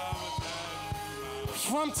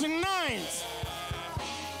 From tonight,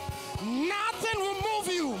 nothing will move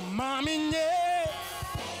you, mommy yeah.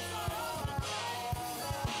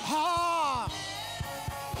 Ah,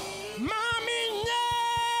 mommy,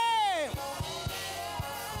 yeah.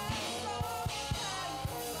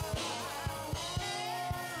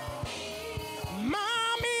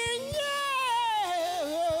 Mommy,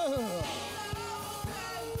 yeah.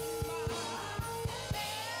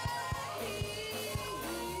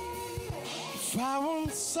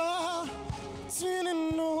 Found something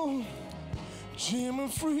new, Jim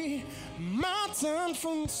free, my time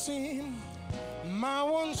from sin. My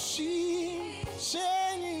one she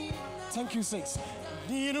shining. Thank you, six.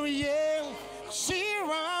 Little yeah, she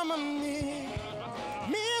ramani.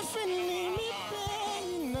 Me finny me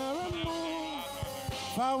pain naramo.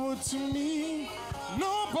 Forward to me,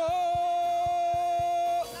 no bo,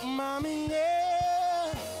 mommy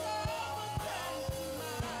yeah.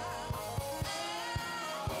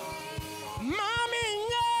 Mommy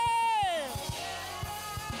yeah.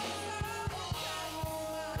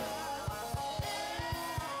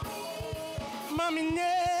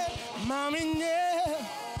 Mommy, yeah,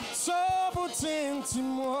 so potenti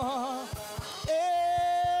moi.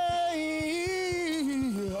 Hey,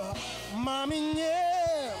 mommy,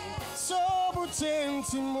 yeah, so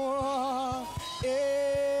potenti moi.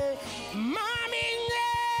 Hey, mommy,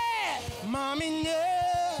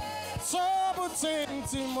 yeah, so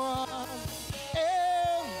potenti moi.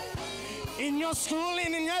 Hey, in your school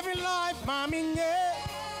and in every life, mommy, yeah.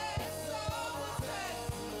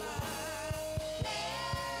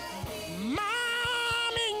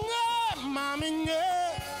 Mommy,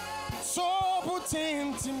 yeah, so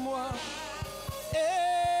potenti moi.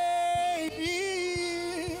 Hey,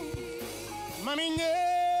 mommy,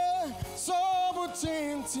 yeah, so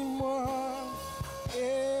potenti moi.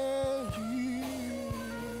 Hey,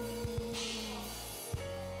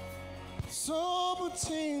 so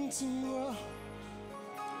potenti moi.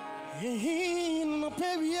 Hey, no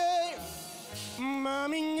baby, yeah,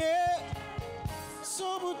 mommy, yeah,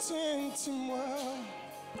 so potenti moi.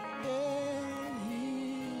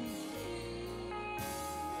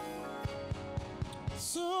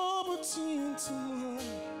 So potenti moi.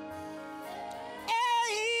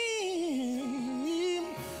 Hey,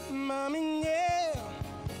 mommy, yeah,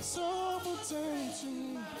 so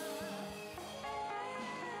potenti.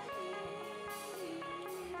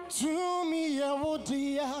 To me, I would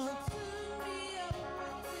dear,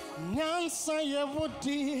 Nansa, I would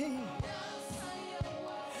dear.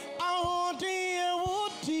 Oh, dear,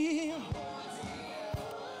 would dear.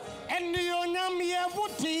 And the young me, I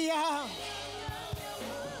would dear.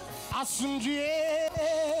 Asundie,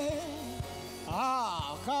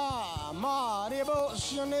 ah, come on,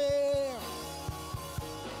 devotion.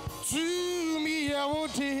 To me, I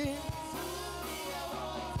would dear.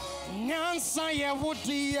 Nansa, I would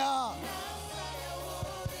dear.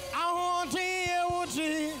 I want dear, would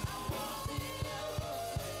dear.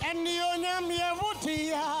 And the young me, I would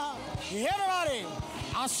dear. Everybody,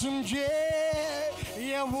 Asundie,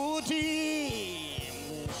 I would dear.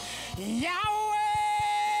 Yahweh.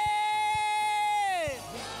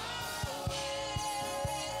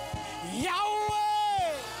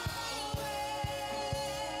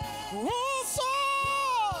 Woso,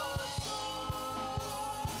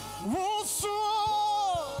 woso,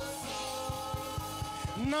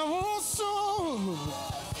 na woso,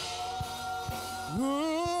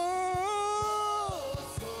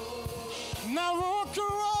 na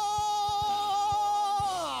wokro,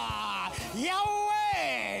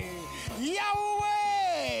 Yahweh,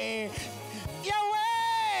 Yahweh,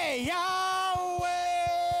 Yahweh,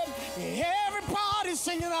 Yahweh. Everybody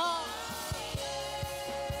sing it out.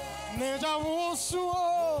 Neja woso,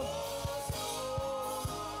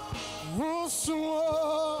 woso,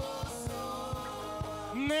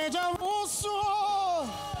 neja woso,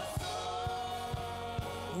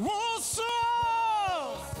 woso,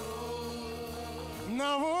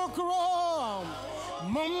 na wokro,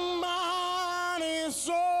 mama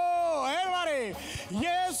so. Everybody,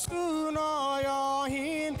 yes, no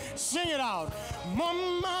yohin, sing it out.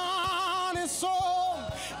 Mama so,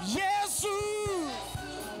 yes.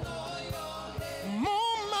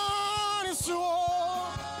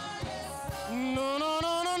 No, no,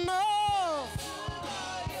 no, no, no.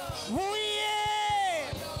 Oh,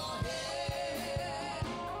 yeah.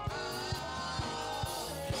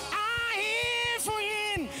 I am for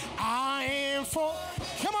him. I am for.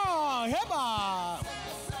 Come on, heba.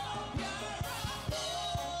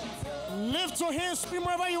 Lift your hands, scream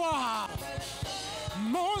wherever you are.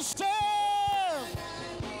 Monster.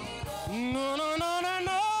 No, no, no, no,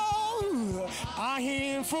 no. I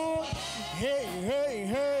am for. Hey, hey,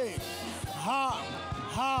 hey. Ha,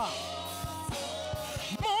 ha.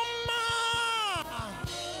 Mama,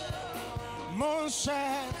 Monse.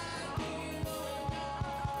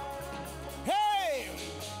 Hey,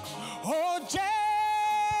 Oja,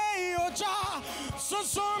 Oja, so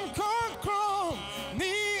some concro,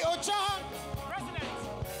 ni Oja.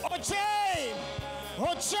 Oja,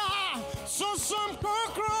 Oja, so some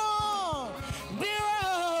concro, Bira.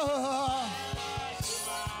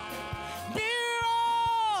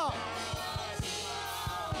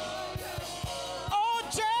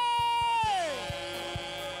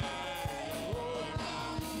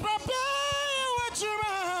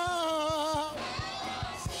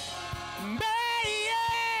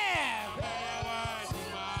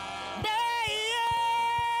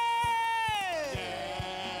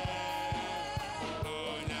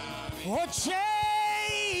 Oche,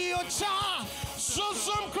 ocha, so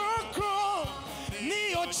some koko,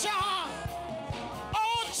 ni ocha.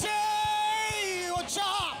 Oche,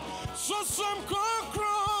 ocha, so some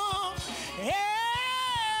koko,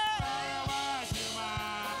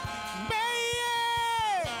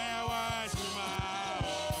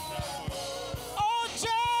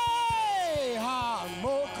 Oche, ha,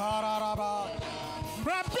 mo kararaba,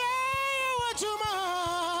 brabe, wachuma.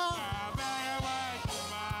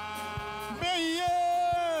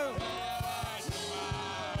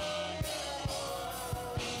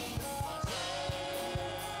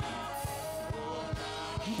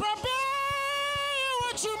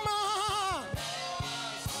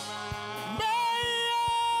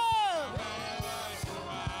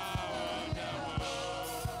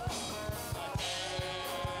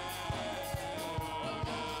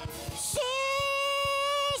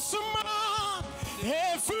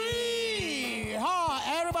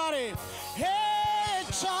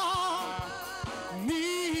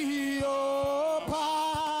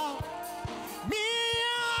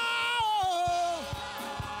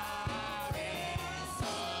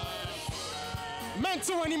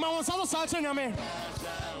 When my own son saw me,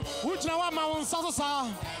 which now my own son saw.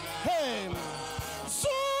 Hey,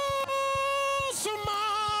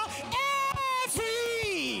 Suma,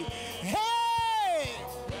 free. Hey,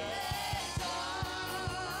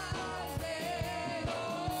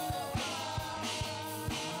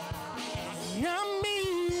 Yummy,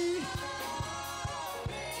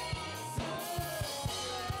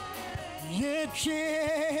 yeah,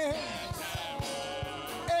 hey,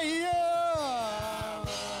 yeah.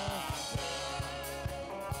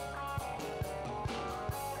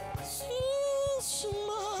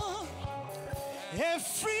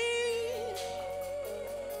 Free,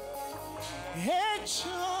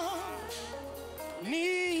 hecha,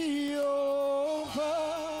 ni over,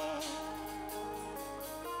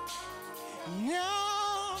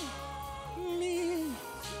 now me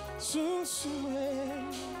soon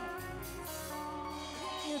swim.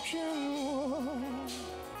 You can walk,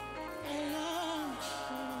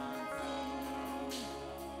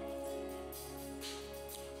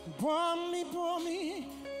 Bommy,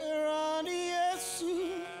 around yes.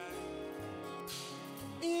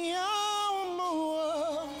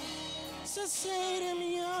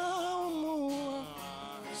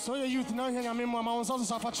 So your youth now hang on me, my own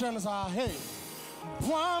sons are for channels. Hey,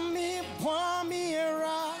 Bwami, bwami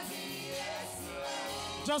era.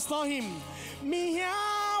 Just tell him.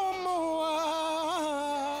 Meow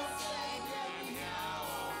moa.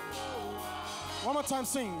 One more time,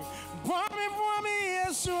 sing. Bwami, bwami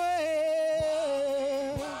yeswe.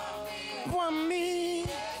 Bwami,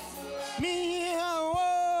 meow.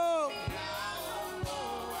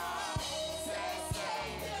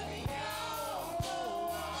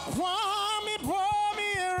 Bwami, bwami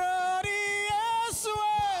eradi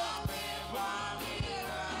yeswe.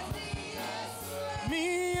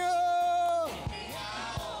 Meow.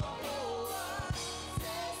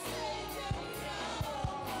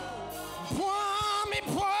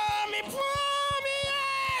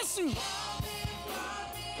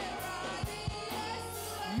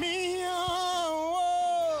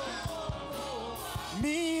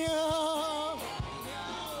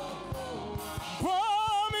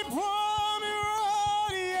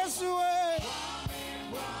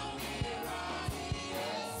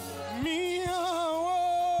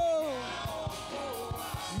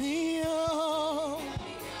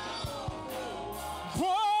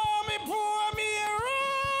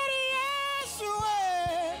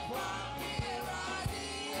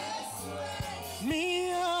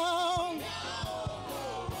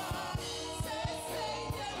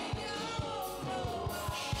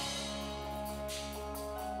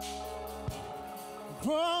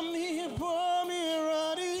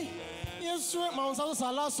 That's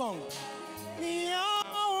our last song.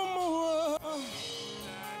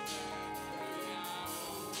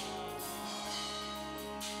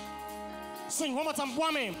 Sing one more time.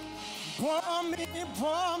 Bwami. Bwami,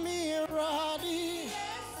 bwami, radi.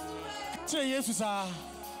 Say yes, sir.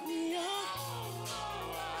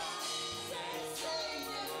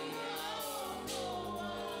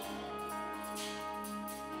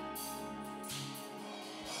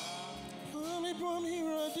 Bwami, bwami,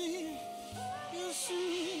 radi.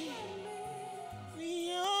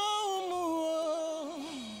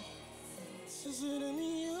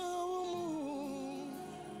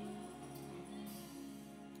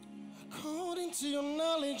 According to your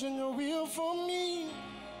knowledge and your will for me,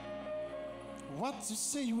 what you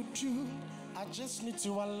say you would do, I just need to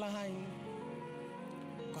align.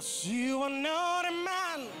 'Cause you are not a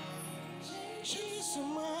man, change your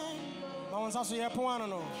mind. No one's also here,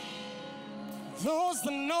 no. Those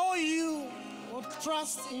that know you will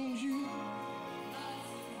trust in you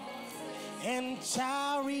and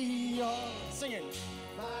carry on. Sing it.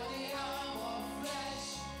 By the arm of flesh,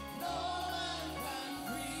 no man can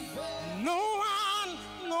prevail. No one,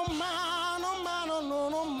 no man, no man,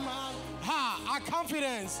 no man. Ha! Our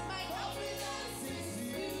confidence. My confidence is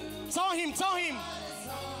you. Tell him, tell him.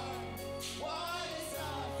 What is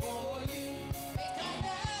hard for you? It can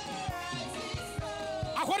never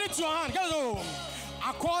rise. According to your hand, go.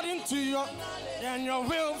 According to your and your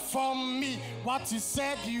will for me, what you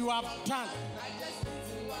said you have done.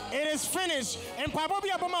 It is finished. And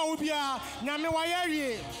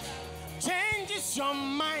changes your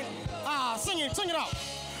mind. Sing it out.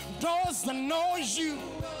 Those that know you.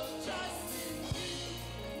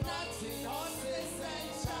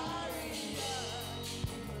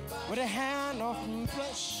 With a hand of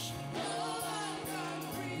flesh.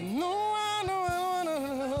 No one, no one, no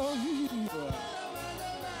one.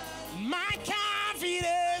 My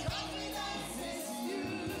confidence is you.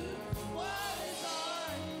 What is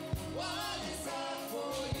hard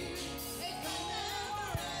for you? It can never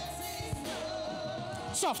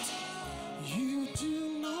exist. Soft. You do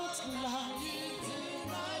not lie. You do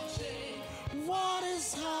not change. What is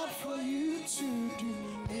hard for you to do?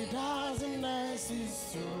 It doesn't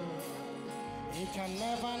exist. It can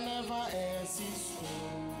never exist.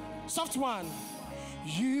 Soft one.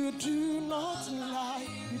 You do not lie,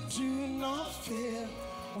 you do not fear.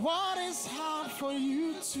 What is hard for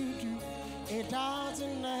you to do? It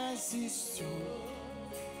doesn't exist.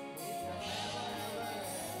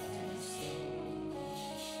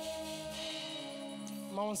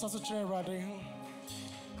 Mama says a chair ready.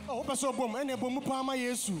 Oh, but so boom, and a boom pama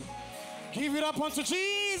Yesu. Give it up unto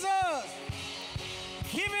Jesus.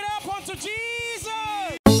 Give it up unto Jesus.